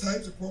all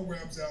types of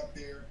programs out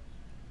there,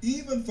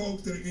 even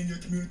folks that are in your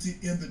community,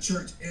 in the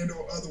church and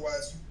or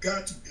otherwise. You've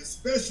got to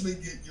especially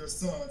get your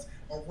sons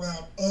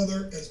around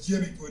other, as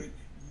Jimmy put it,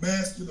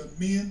 masculine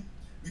men,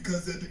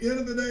 because at the end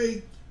of the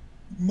day,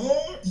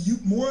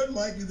 more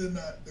likely than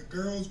not, the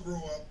girls grow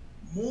up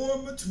more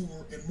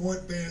mature and more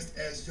advanced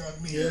as young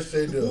men. Yes,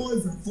 they The do.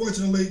 boys,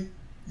 unfortunately,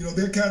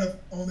 they're kind of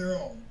on their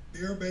own.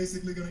 They're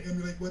basically going to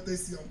emulate what they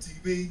see on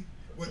TV,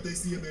 what they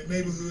see in their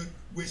neighborhood,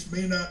 which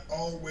may not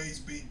always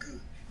be good.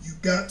 You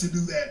got to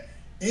do that.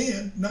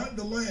 And not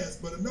the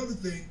last, but another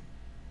thing,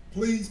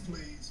 please,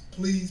 please,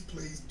 please,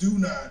 please do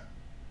not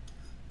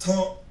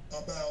talk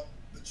about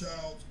the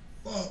child's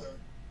father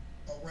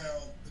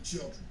around the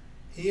children.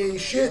 He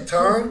ain't shit,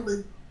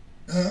 Tom.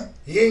 Huh?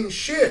 He ain't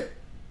shit.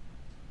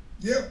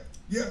 Yeah,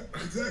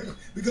 exactly.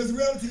 Because the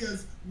reality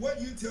is,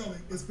 what you're telling,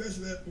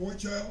 especially that boy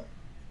child,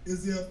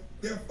 is if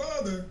their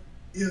father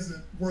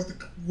isn't worth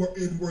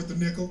a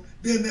nickel,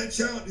 then that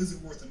child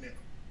isn't worth a nickel.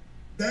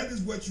 That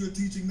is what you're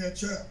teaching that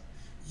child.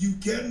 You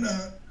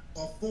cannot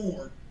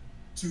afford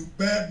to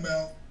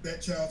badmouth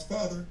that child's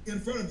father in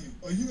front of you,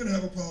 or you're going to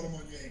have a problem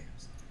on your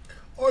hands.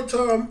 Or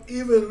Tom,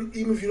 even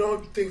if you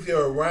don't think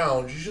they're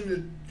around, you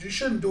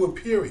shouldn't do it.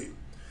 Period.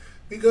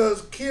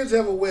 Because kids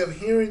have a way of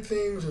hearing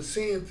things and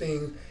seeing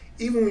things,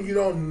 even when you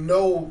don't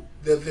know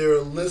that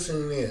they're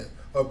listening in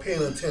or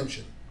paying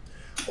attention,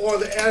 or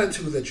the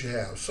attitude that you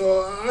have.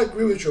 So I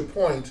agree with your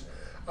point.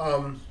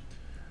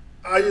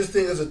 I just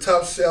think it's a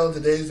tough sell in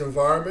today's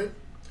environment,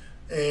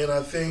 and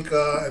I think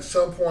at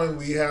some point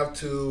we have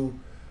to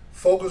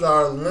focus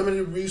our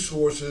limited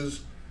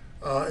resources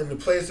in the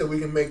place that we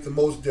can make the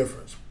most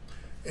difference.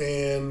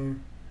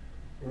 And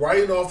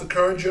writing off the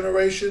current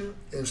generation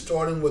and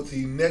starting with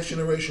the next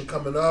generation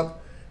coming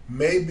up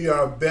may be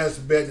our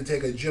best bet to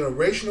take a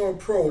generational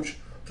approach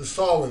to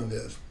solving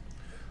this.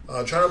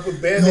 Trying to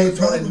put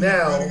band-aids on it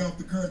now.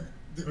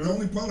 The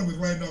only problem with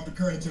writing off the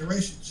current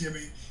generation,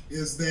 Jimmy,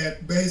 is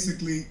that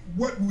basically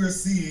what we're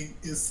seeing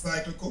is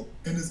cyclical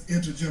and is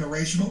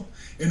intergenerational.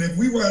 And if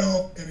we write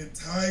off an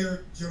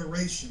entire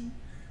generation,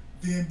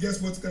 then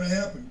guess what's going to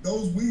happen?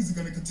 Those weeds are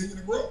going to continue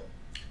to grow.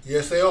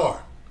 Yes, they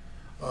are.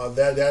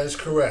 That is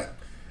correct.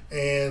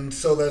 And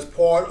so that's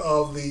part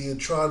of the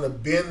trying to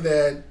bend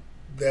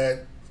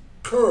that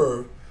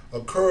curve,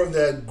 a curve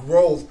that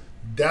growth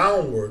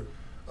downward,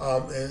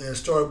 and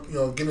start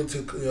getting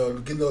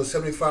those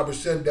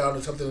 75% down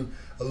to something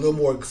a little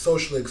more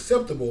socially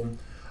acceptable.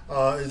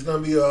 Is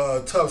going to be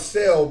a tough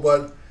sell,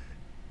 but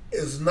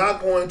it's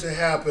not going to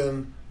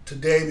happen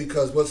today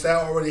because what's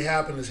already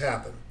happened has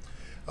happened.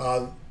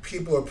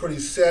 People are pretty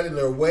set in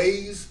their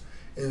ways,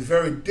 and it's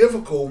very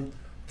difficult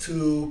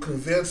to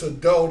convince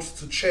adults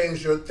to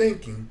change their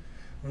thinking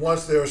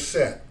once they're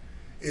set.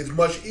 It's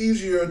much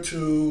easier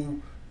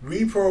to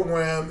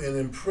reprogram and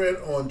imprint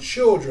on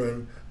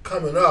children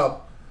coming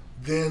up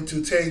than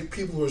to take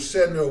people who are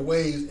set in their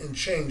ways and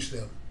change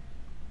them.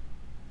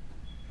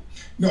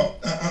 No,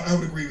 I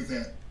would agree with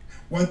that.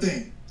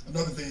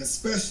 Another thing,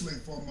 especially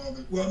for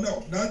mothers. Well,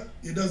 no,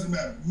 it doesn't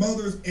matter.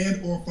 Mothers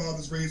and or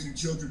fathers raising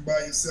children by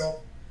yourself,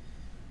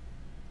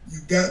 you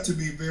got to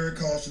be very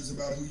cautious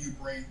about who you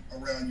bring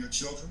around your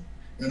children.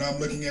 And I'm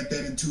looking at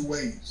that in two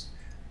ways.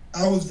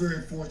 I was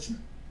very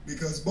fortunate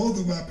because both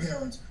of my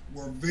parents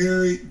were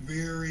very,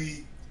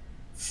 very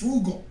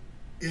frugal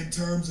in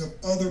terms of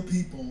other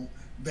people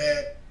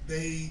that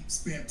they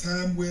spent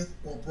time with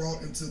or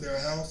brought into their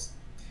house.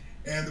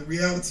 And the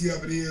reality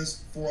of it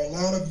is, for a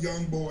lot of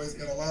young boys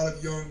and a lot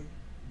of young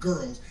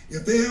girls,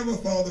 if they have a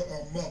father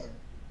or mother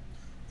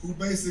who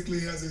basically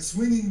has a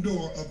swinging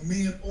door of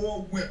men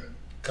or women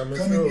coming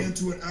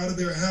into and out of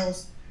their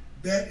house,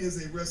 that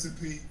is a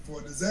recipe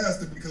for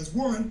disaster because,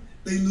 one,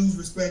 they lose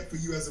respect for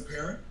you as a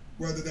parent,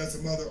 whether that's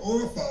a mother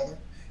or a father.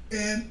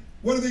 And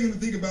what are they going to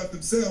think about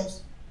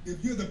themselves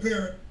if you're the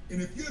parent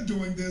and if you're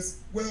doing this?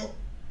 Well,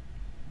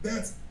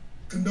 that's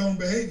condoned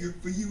behavior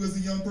for you as a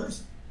young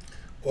person.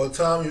 Well,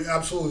 Tom, you're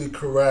absolutely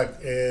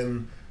correct.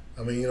 And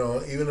I mean,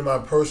 even in my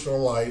personal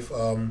life,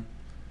 when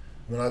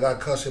I got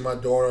custody of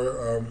my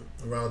daughter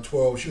around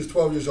 12, she was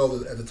 12 years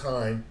old at the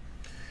time.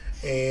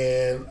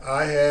 And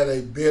I had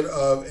a bit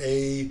of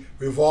a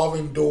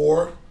revolving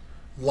door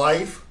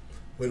life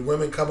with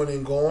women coming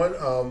and going.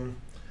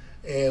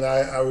 And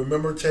I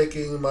remember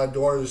taking my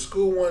daughter to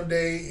school one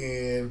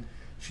day, and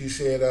she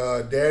said,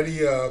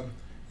 "Daddy,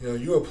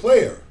 you're a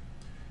player."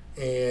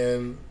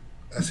 And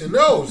I said,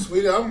 "No,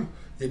 sweetie,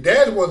 your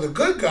dad's one of the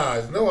good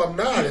guys." "No, I'm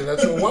not." And I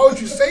said, "Why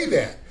would you say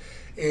that?"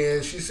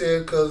 And she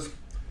said, "Because,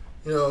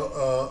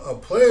 a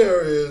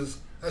player is."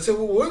 I said,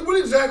 "Well, what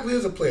exactly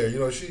is a player?"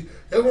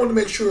 I wanted to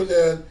make sure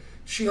that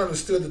she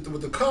understood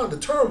what the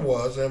term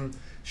was, and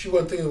she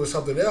wasn't thinking it was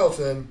something else.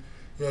 And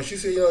she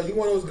said, "You're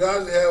one of those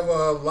guys that have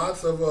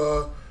lots of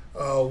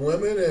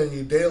women, and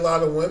you date a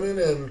lot of women,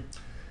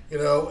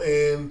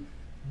 and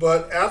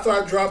but after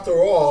I dropped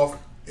her off,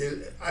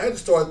 I had to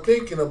start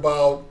thinking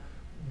about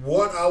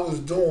what I was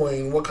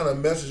doing, what kind of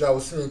message I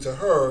was sending to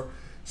her.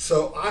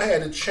 So I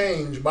had to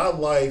change my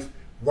life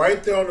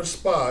right there on the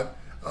spot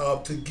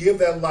to give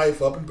that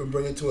life up and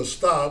bring it to a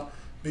stop,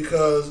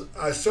 because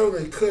I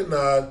certainly could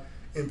not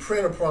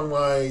imprint upon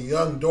my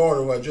young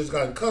daughter, who I just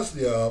got in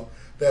custody of,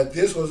 that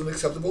this was an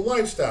acceptable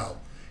lifestyle.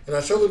 And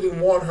I certainly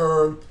didn't want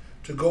her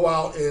to go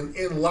out and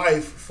in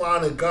life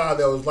find a guy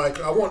that was like,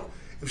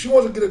 if she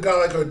wants to get a guy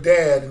like her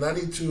dad, then I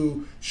need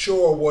to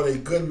show her what a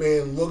good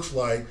man looks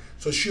like,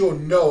 so she'll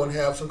know and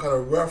have some kind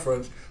of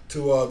reference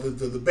to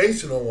the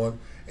base it on.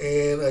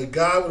 And a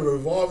guy with a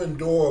revolving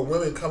door of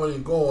women coming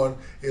and going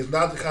is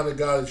not the kind of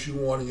guy that you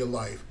want in your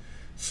life.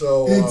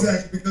 So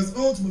exactly, because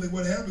ultimately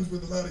what happens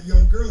with a lot of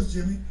young girls,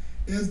 Jimmy,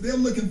 is they're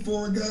looking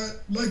for a guy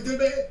like their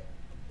dad.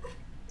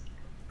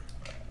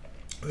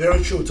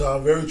 Very true,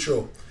 Tom. Very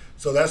true.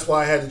 So that's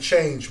why I had to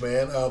change,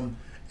 man.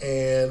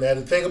 And I had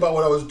to think about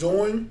what I was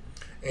doing,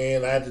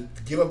 and I had to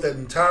give up that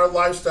entire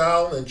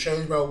lifestyle and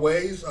change my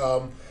ways.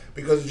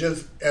 Because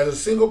just as a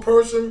single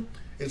person,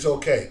 it's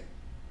okay.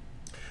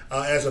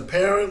 As a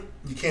parent,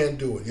 you can't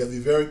do it. You have to be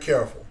very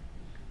careful.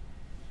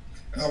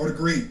 I would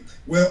agree.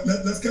 Well,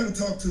 let's kind of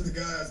talk to the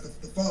guys,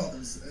 the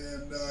fathers,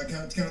 and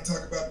kind of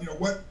talk about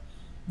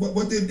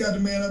what they've got to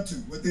man up to,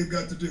 what they've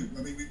got to do.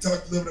 I mean, we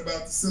talked a little bit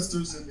about the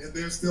sisters, and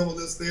there's still a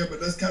list there,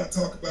 but let's kind of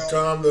talk about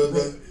Tom.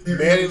 The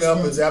manning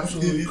up is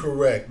absolutely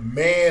correct.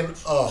 Man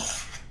up.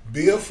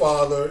 Be a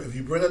father. If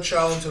you bring a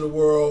child into the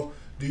world,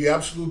 do your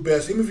absolute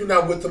best. Even if you're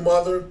not with the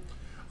mother,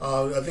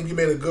 I think you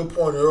made a good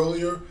point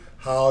earlier.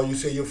 How you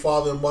say your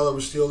father and mother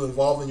were still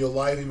involved in your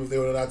life, even if they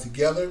were not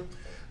together.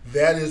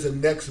 That is the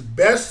next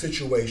best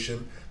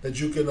situation that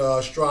you can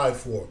strive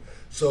for.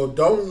 So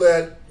don't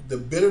let the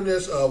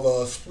bitterness of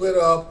a split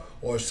up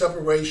or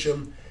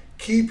separation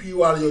keep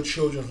you out of your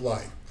children's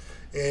life.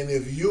 And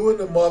if you and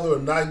the mother are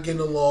not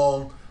getting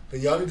along,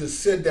 then y'all need to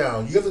sit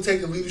down. You have to take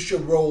the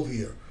leadership role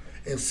here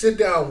and sit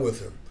down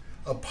with her.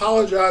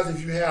 Apologize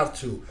if you have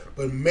to,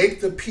 but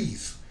make the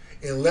peace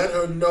and let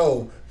her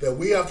know that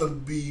we have to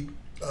be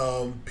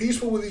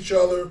peaceful with each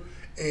other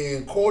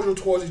and cordial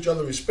towards each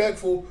other,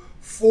 respectful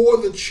for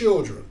the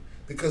children,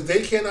 because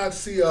they cannot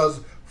see us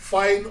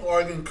fighting,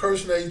 arguing,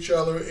 cursing at each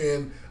other,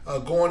 and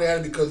going at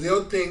it, because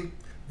they'll think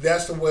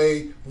that's the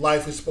way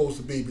life is supposed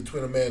to be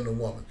between a man and a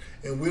woman.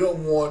 And we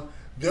don't want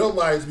their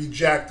lives to be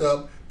jacked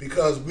up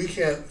because we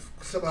can't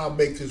somehow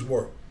make this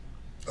work,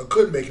 or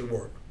couldn't make it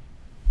work.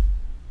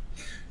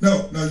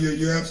 No,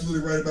 you're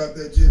absolutely right about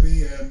that,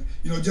 Jimmy. And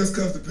just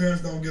because the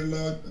parents don't get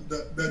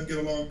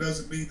along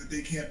doesn't mean that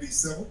they can't be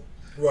civil.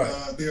 Right.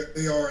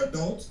 They are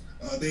adults.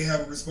 They have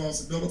a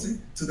responsibility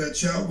to that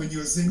child. When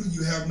you're single,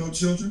 you have no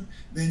children,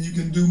 then you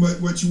can do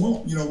what you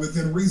want,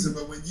 within reason.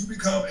 But when you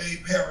become a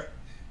parent,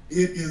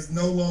 it is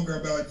no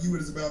longer about you.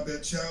 It is about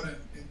that child.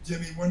 And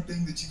Jimmy, one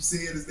thing that you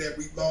said is that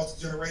we've lost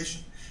a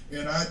generation,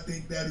 and I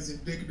think that is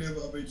indicative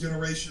of a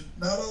generation,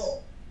 not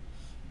all,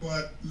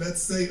 but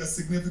let's say a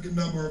significant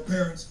number of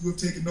parents who have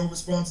taken no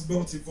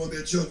responsibility for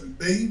their children.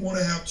 They want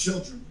to have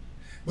children,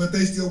 but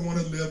they still want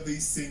to live the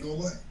single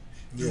life.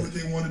 Do what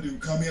they want to do.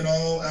 Come in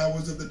all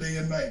hours of the day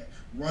and night.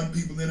 Run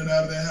people in and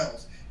out of their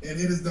house. And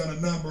it has done a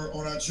number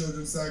on our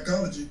children's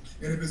psychology.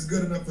 And if it's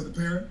good enough for the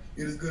parent,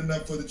 it is good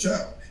enough for the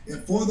child.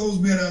 And for those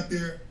men out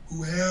there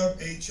who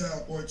have a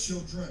child or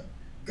children,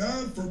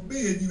 God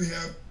forbid you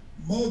have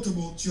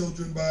multiple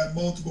children by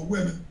multiple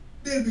women,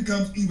 then it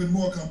becomes even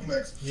more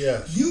complex.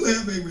 Yes. You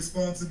have a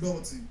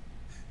responsibility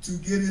to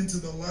get into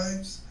the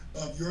lives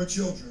of your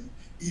children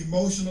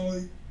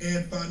emotionally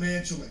and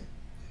financially.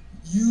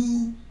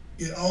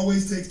 It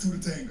always takes two to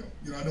tango.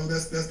 I know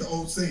that's the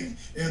old saying.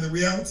 And the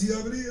reality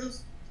of it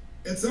is,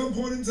 at some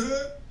point in time,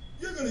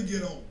 you're going to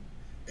get old.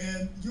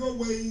 And your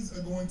ways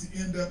are going to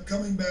end up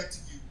coming back to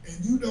you.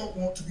 And you don't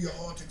want to be a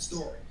haunting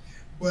story.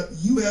 But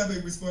you have a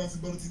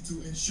responsibility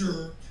to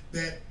ensure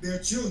that their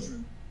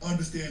children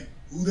understand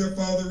who their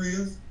father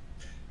is,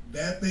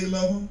 that they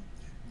love him,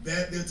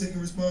 that they're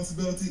taking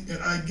responsibility.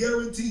 And I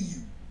guarantee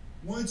you,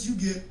 once you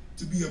get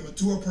to be a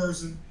mature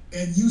person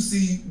and you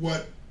see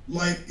what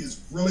life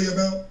is really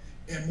about,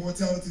 and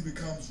mortality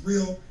becomes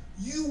real,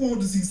 you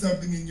want to see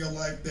something in your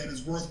life that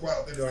is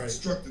worthwhile, that is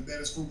constructive, that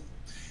is fruitful.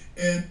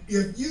 And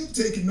if you've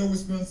taken no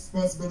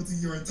responsibility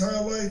your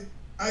entire life,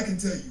 I can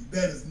tell you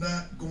that is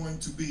not going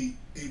to be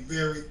a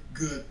very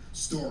good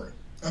story.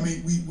 I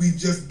mean, we've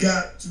just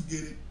got to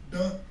get it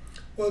done.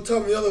 Well,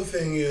 Tom, the other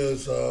thing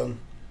is, there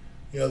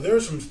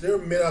are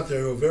men out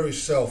there who are very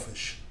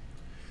selfish,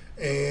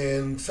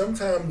 and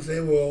sometimes they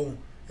will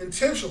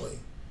intentionally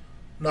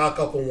knock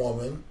up a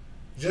woman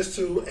just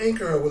to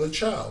anchor her with a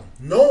child,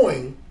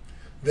 knowing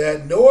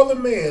that no other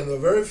man or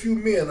very few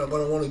men are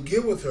going to want to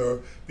get with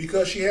her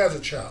because she has a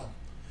child.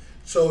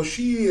 So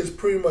she is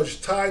pretty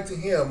much tied to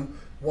him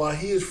while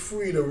he is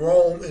free to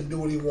roam and do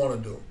what he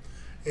want to do.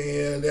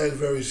 And that is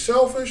very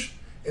selfish,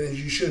 and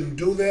you shouldn't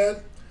do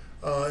that.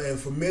 And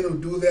for men who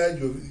do that,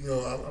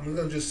 I'm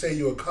going to just say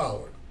you're a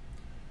coward.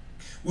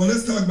 Well,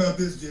 let's talk about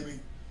this, Jimmy.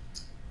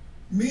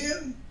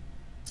 Men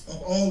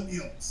of all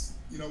ilks,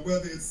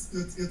 whether it's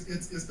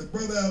the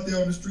brother out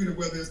there on the street or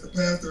whether it's the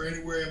pastor or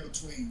anywhere in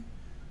between,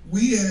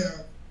 we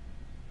have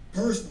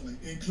personally,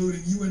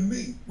 including you and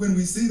me, when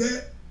we see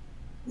that,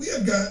 we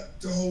have got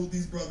to hold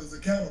these brothers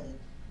accountable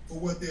for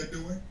what they're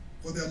doing,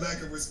 for their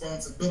lack of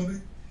responsibility.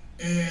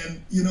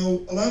 And,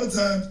 a lot of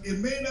times it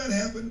may not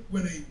happen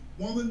when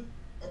a woman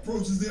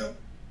approaches them,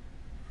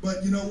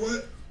 but you know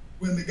what?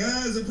 When the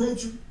guys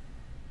approach them,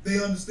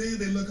 they understand,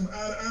 they look them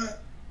eye to eye.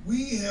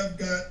 We have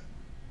got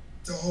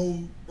to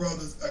hold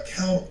brothers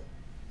accountable,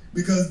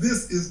 because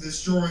this is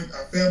destroying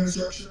our family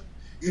structure.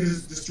 It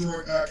is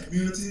destroying our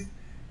community.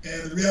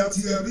 And the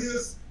reality of it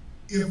is,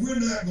 if we're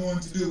not going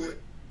to do it,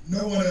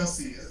 no one else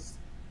is.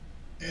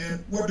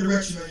 And what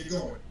direction are you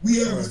going? We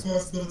have a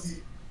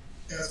responsibility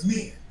as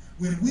men.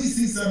 When we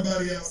see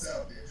somebody else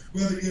out there,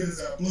 whether it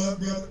is our blood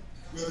brother,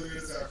 whether it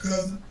is our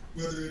cousin,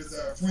 whether it is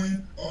our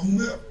friend or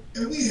whomever,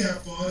 and we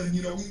have fun, and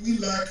we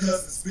lie,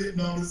 cuss, and spit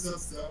and all this other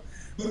stuff,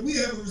 but we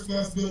have a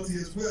responsibility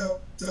as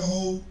well to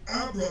hold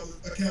our brothers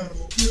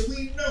accountable if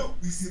we know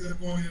we see them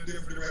going in a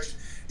different direction.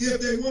 If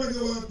they want to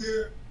go out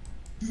there,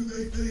 do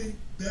their thing,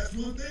 that's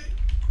one thing,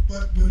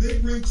 but when they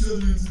bring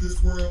children into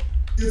this world,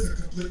 it's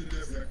a completely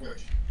different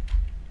equation.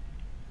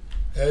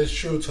 That is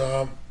true,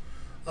 Tom.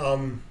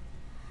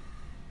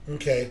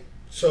 Okay,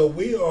 so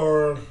we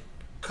are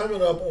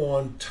coming up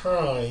on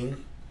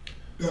time.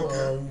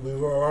 Okay. We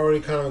were already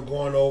kind of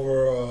going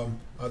over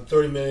a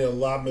 30-minute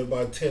allotment,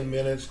 about 10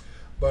 minutes,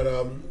 but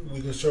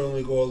we can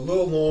certainly go a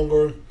little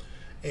longer.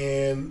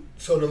 And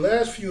so in the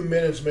last few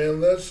minutes, man,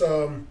 let's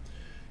kind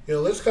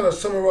of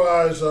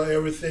summarize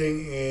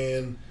everything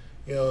and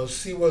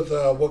see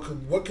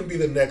what can be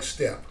the next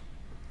step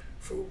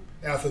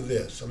after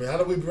this. I mean, how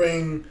do we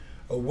bring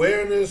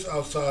awareness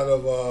outside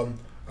of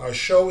our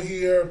show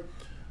here,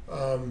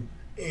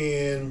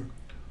 and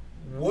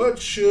what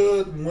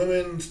should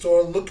women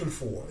start looking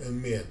for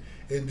in men?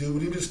 And do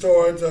we need to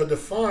start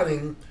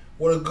defining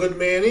what a good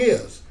man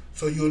is,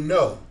 so you'll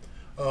know?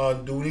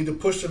 Do we need to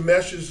push the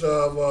message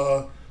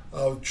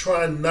of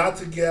trying not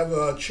to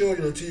have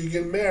children until you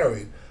get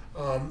married?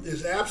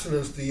 Is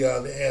abstinence the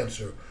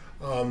answer?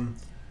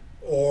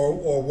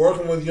 Or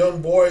working with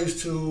young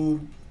boys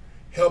to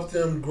help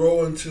them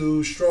grow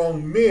into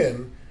strong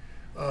men?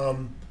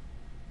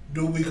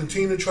 Do we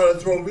continue to try to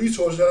throw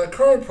resources at our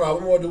current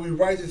problem, or do we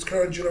write this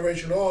current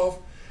generation off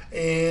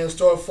and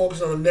start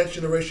focusing on the next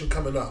generation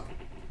coming up?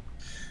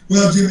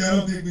 Well, Jimmy, I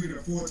don't think we can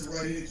afford to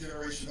write any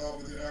generation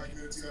off within our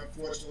community,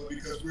 unfortunately,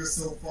 because we're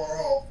so far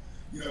off.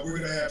 We're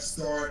going to have to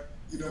start,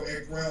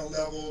 at ground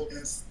level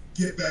and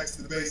get back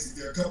to the basics.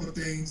 There are a couple of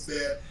things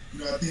that,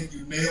 I think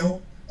you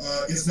nail.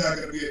 It's not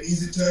going to be an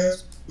easy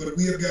task, but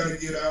we have got to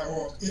get our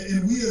arms.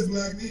 And we as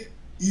black men,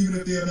 even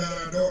if they're not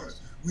our daughters,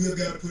 we have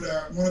got to put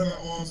one of our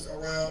arms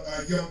around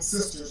our young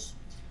sisters,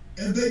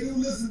 and they do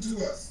listen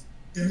to us.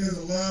 And there's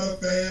a lot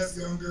of fast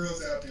young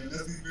girls out there,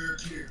 let's be very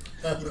clear.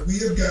 But we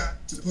have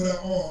got to put our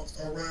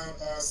arms around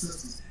our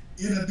sisters.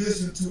 In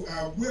addition to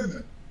our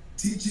women,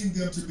 teaching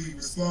them to be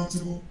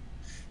responsible.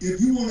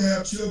 If you want to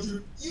have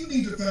children, you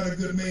need to find a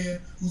good man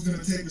who's going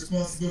to take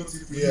responsibility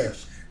for you.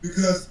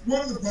 Because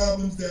one of the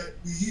problems that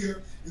we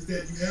hear is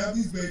that you have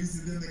these babies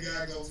and then the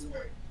guy goes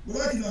away.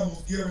 Well, I can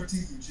almost guarantee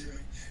you, Jimmy,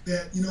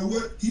 that,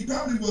 he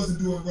probably wasn't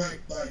doing right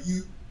by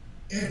you.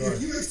 And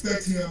if you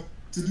expect him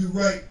to do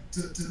right,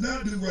 to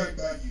not do right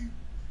by you,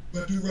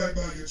 but do right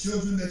by your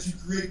children that you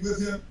create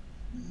with him,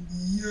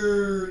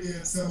 you're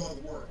in some other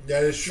world.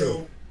 That is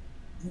true.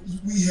 So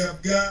we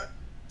have got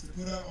to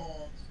put our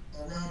arms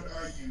around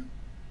our youth.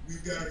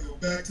 We've got to go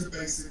back to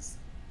basics.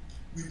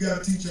 We've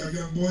got to teach our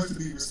young boys to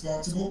be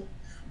responsible.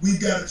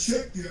 We've got to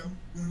check them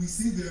when we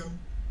see them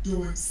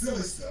doing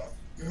silly stuff.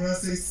 And when I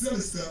say silly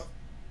stuff,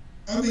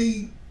 I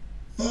mean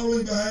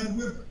following behind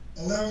women,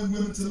 allowing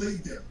women to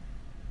lead them,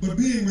 but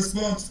being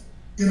responsible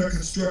in a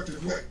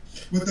constructive way.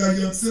 With our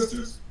young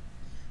sisters,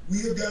 we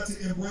have got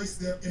to embrace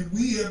them, and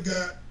we have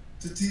got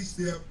to teach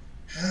them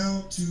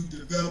how to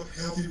develop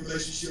healthy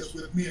relationships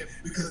with men,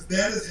 because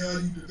that is how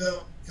you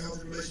develop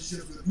healthy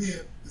relationships with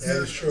men.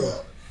 That is true.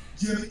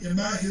 Jimmy, in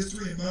my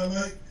history, in my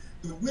life,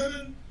 the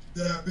women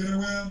that I've been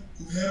around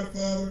who've had a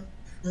father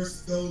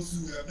versus those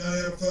who have not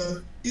had a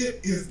father,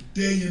 it is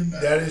day and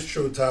night. That is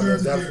true, Tom.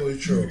 That's absolutely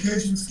true.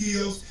 Communication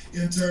skills,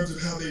 in terms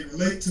of how they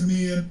relate to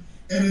men,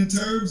 and in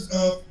terms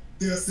of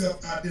their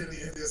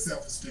self-identity and their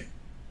self-esteem.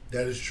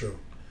 That is true.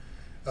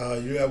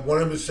 You have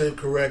 100%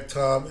 correct,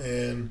 Tom.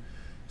 And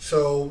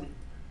so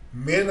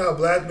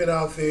black men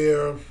out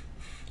there,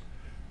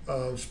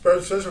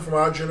 especially from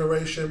our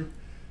generation,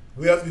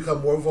 we have to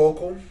become more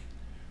vocal.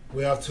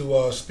 We have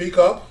to speak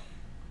up.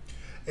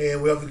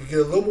 And we have to get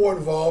a little more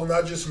involved,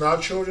 not just in our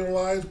children's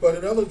lives, but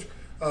in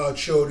other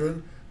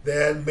children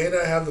that may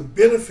not have the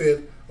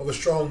benefit of a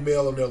strong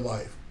male in their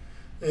life.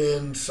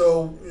 And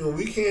so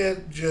we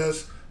can't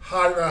just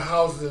hide in our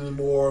houses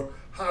anymore,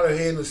 hide our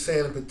head in the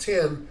sand and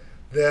pretend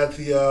that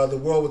the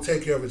world will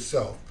take care of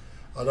itself.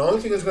 The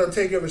only thing that's going to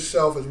take care of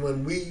itself is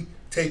when we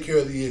take care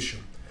of the issue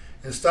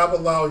and stop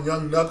allowing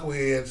young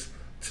knuckleheads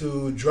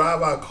to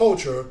drive our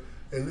culture,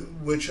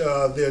 in which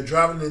they're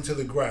driving into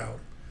the ground.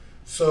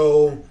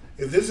 So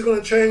if this is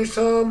going to change,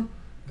 Tom,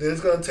 then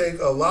it's going to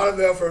take a lot of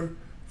effort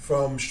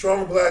from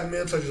strong black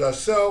men such as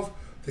ourselves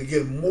to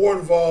get more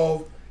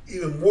involved,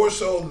 even more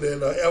so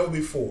than ever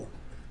before.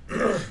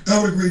 I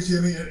would agree,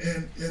 Jimmy.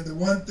 And the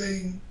one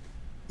thing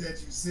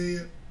that you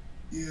said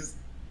is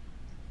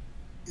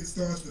it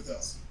starts with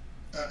us.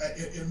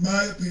 In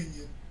my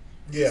opinion,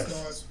 yes. It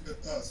starts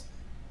with us.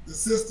 The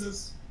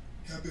sisters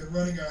have been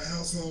running our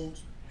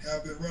households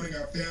have been running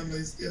our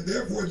families, and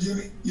therefore,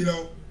 Jimmy,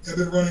 have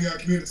been running our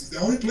communities. The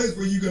only place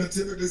where you're going to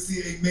typically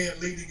see a man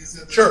leading is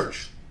in the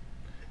church.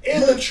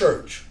 In the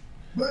church.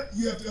 But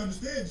you have to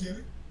understand,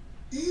 Jimmy,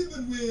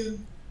 even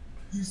when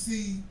you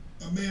see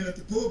a man at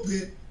the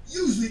pulpit,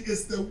 usually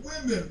it's the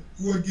women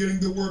who are getting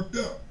the work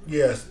done.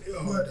 Yes,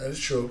 that is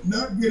true.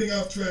 Not getting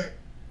off track,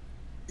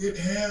 it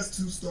has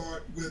to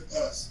start with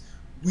us.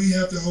 We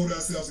have to hold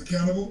ourselves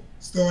accountable,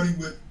 starting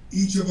with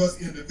each of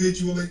us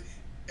individually,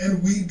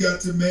 and we've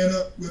got to man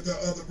up with our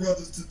other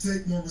brothers to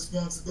take more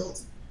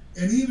responsibility.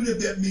 And even if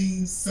that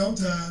means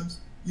sometimes,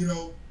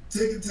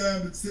 taking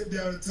time to sit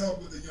down and talk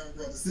with a young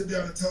brother, sit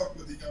down and talk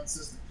with a young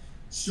sister,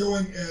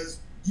 showing, as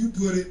you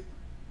put it,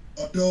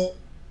 adult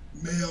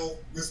male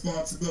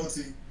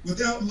responsibility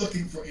without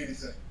looking for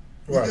anything,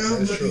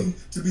 without looking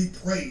to be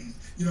praised,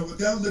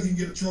 without looking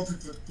to get a trophy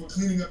for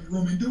cleaning up your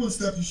room and doing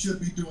stuff you should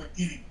be doing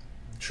anyway.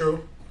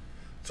 True.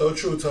 So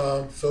true,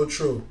 Tom. So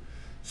true.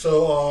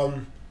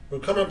 So we're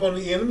coming up on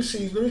the end.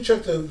 Let me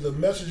check the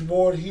message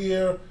board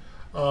here.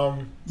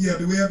 Do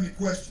we have any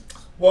questions?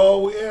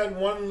 Well, we had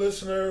one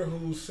listener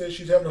who said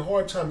she's having a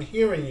hard time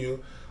hearing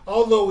you,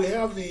 although we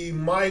have the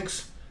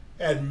mics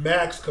at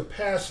max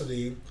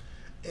capacity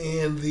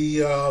and the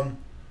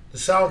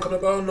sound coming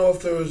up. I don't know if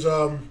there's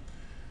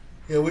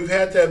we've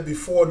had that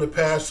before in the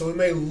past, so we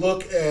may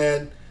look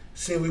at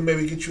seeing if we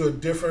maybe get you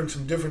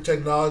some different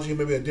technology,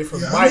 maybe a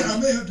different mic. I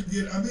may have to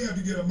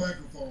get a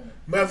microphone.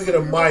 You might have to get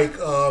a mic,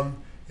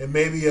 and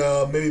maybe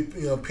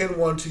pin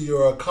one to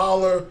your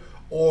collar,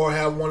 or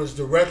have one that's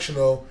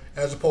directional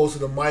as opposed to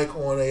the mic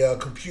on a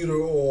computer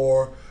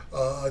or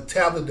a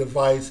tablet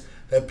device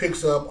that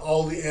picks up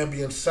all the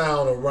ambient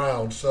sound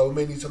around. So we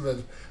may need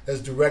something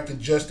that's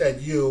directed just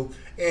at you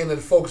and that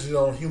focuses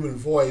on human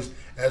voice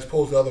as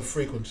opposed to other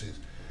frequencies.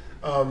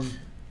 There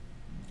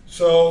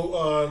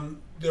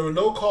were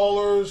no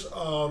callers,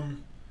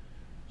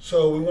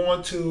 so we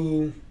want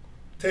to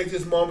take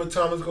this moment,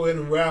 Tom. Let's go ahead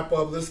and wrap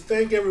up. Let's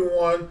thank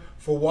everyone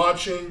for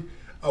watching.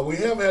 We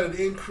have had an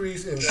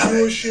increase in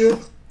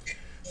viewership,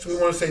 so we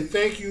want to say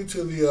thank you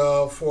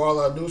to for all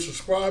our new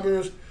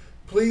subscribers.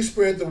 Please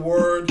spread the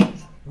word.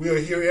 We are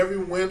here every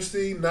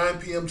Wednesday, 9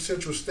 p.m.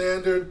 Central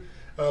Standard.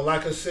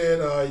 Like I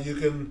said, you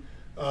can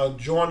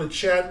join the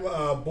chat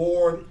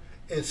board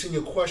and send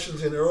your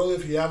questions in early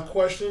if you have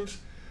questions.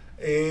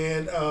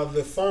 And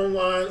the phone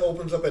line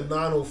opens up at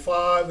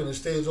 9:05, and it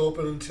stays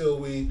open until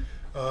we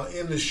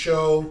end the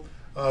show,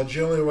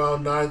 generally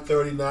around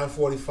 9:30,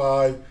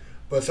 9:45.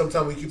 But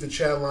sometimes we keep the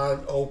chat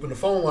line open, the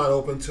phone line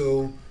open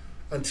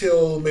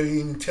until maybe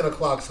even 10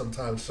 o'clock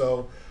sometimes.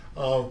 So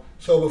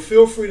but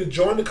feel free to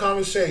join the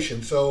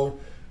conversation. So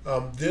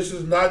this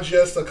is not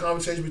just a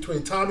conversation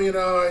between Tommy and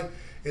I.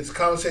 It's a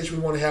conversation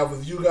we want to have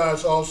with you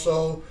guys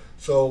also.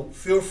 So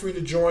feel free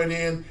to join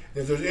in.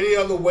 If there's any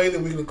other way that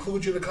we can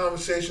include you in the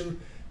conversation,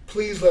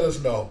 please let us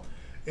know.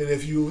 And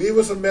if you leave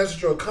us a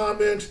message or a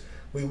comment,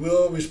 we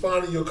will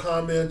respond to your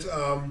comment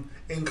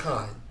in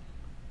kind.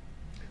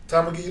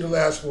 Tom, I'll give you the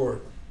last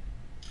word.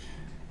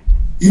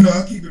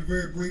 I'll keep it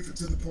very brief and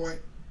to the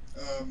point.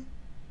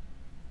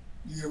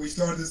 We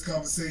started this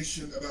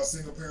conversation about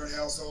single-parent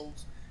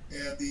households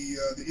and the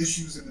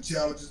issues and the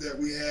challenges that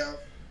we have.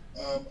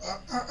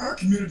 Our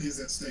community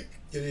is at stake.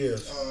 It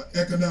is.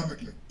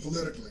 Economically,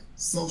 politically,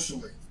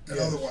 socially, and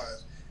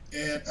otherwise.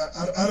 And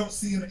I don't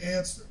see an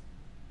answer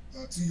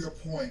to your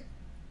point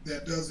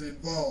that doesn't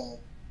involve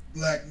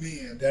black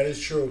men. That is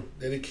true.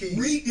 They're the key.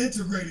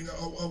 Reintegrating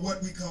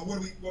what we call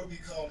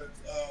it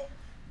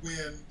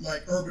when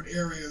like urban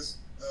areas.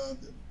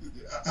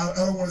 I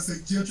don't want to say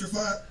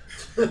gentrified,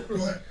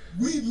 but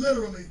we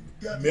literally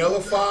got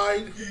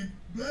nullified. And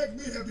black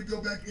men have to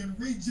go back and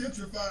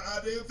re-gentrify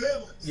our damn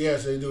families.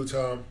 Yes, they do,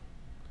 Tom.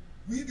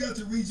 We've got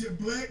to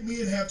black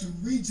men have to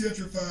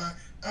re-gentrify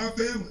our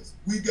families.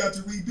 We've got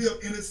to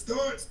rebuild, and it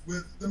starts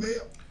with the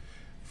male.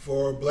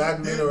 For black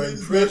men are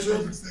in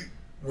prison.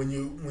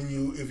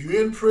 If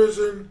you're in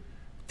prison,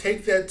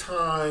 take that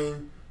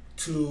time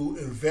to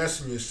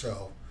invest in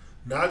yourself.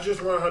 Not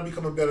just learn how to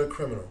become a better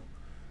criminal.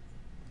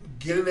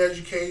 Get an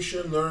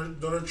education, learn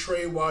a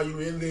trade while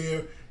you're in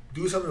there.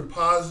 Do something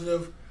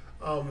positive.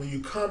 When you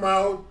come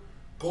out,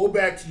 go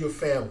back to your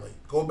family.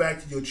 Go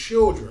back to your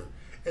children.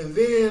 And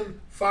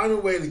then find a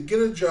way to get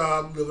a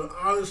job, live an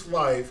honest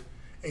life,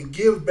 and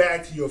give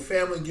back to your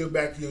family, give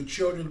back to your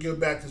children, give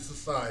back to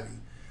society.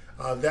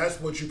 That's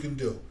what you can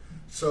do.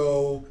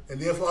 So, and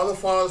then for other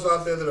fathers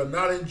out there that are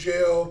not in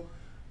jail,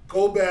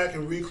 go back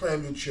and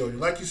reclaim your children.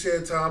 Like you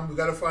said, Tom, we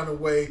got to find a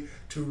way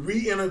to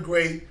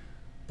reintegrate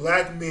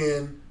black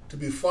men to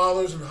be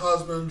fathers and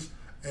husbands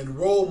and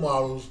role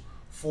models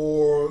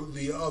for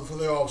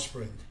their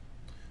offspring.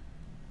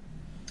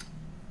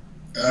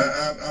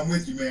 I'm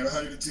with you, man,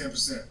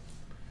 110%.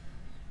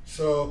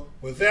 So,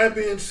 with that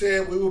being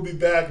said, we will be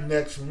back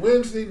next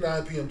Wednesday,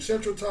 9 p.m.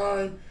 Central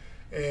Time,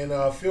 and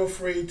feel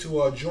free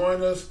to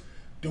join us.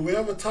 Do we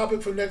have a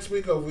topic for next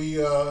week, or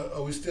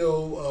are we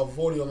still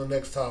voting on the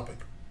next topic?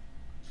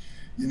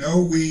 We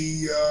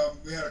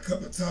had a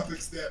couple of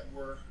topics that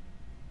were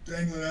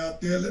dangling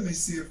out there. Let me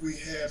see if we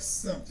had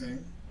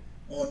something.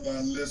 on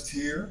my list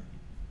here.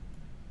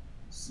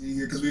 See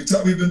here, because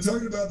we've been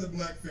talking about the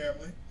black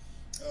family.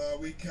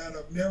 We kind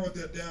of narrowed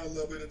that down a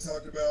little bit and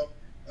talked about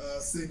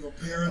single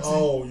parenting.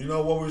 Oh, you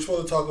know what? We're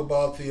supposed to talk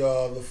about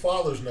the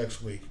fathers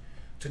next week.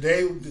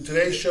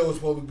 Today's show is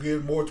supposed to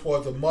get more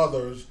towards the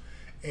mothers,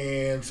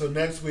 and so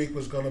next week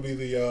was going to be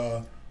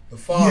the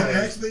fathers.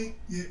 Yeah, actually,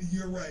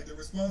 you're right. The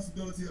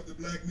responsibility of the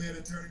black men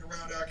in turning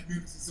around our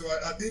community. So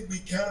I think we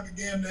kind of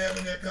began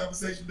having that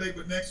conversation today,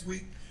 but next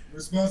week, the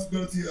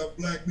responsibility of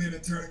black men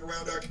in turning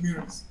around our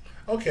communities.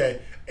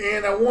 Okay,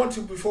 and I want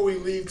to, before we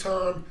leave,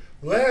 Tom,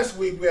 last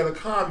week we had a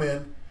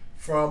comment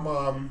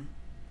from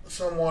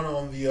someone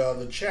on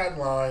the chat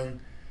line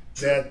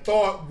that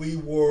thought we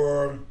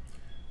were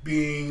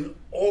being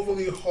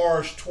overly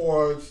harsh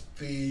towards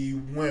the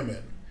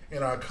women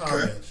in our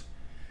comments.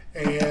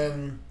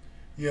 And,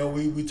 you know,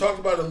 we talked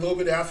about it a little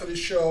bit after the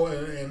show,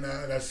 and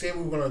I said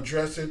we were going to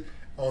address it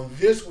on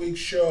this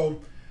week's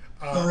show.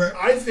 Right.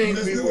 I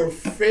think we were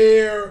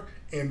fair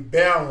and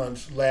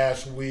balanced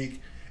last week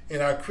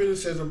in our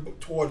criticism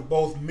towards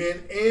both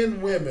men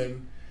and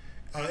women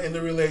in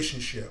the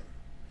relationship.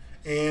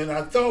 And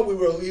I thought we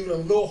were even a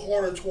little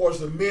harder towards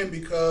the men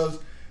because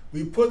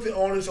we put the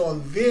onus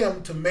on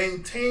them to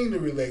maintain the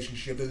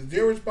relationship. It's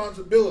their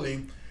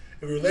responsibility.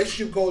 If a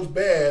relationship goes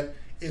bad,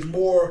 it's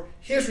more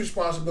his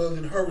responsibility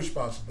than her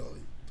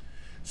responsibility.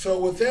 So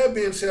with that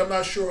being said, I'm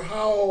not sure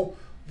how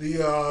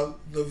the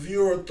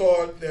viewer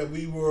thought that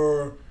we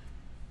were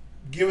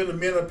giving the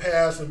men a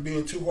pass and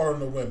being too hard on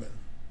the women.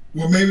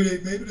 Well, maybe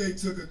they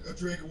took a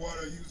drink of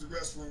water or used the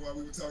restroom while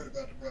we were talking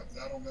about the brothers.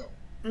 I don't know.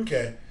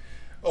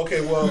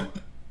 Okay, well,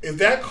 if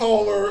that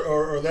caller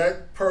or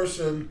that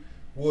person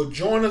will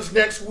join us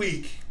next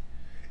week,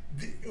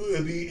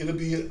 it'll be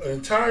an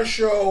entire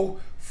show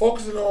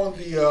focusing on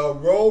the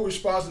role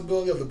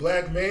responsibility of the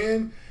black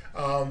man,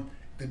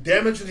 the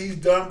damage that he's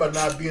done by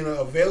not being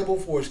available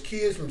for his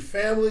kids and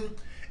family,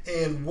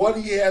 and what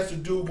he has to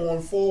do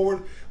going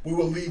forward. We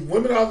will leave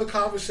women out of the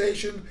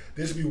conversation.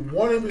 This will be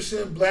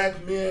 100%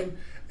 black men,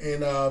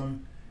 and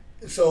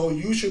so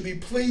you should be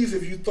pleased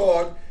if you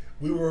thought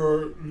we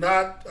were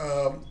not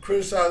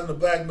criticizing the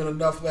black men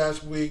enough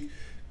last week.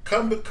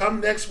 Come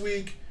next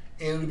week,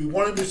 and it'll be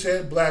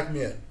 100% black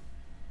men.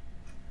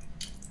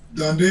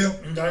 Done deal.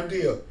 Done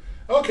deal.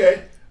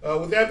 Okay.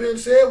 With that being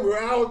said, we're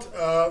out.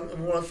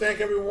 And we want to thank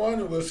everyone,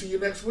 and we'll see you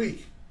next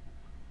week.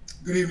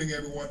 Good evening,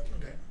 everyone.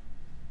 Okay.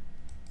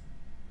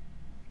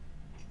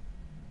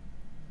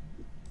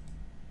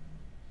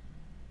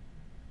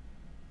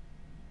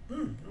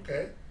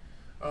 Okay.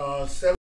 7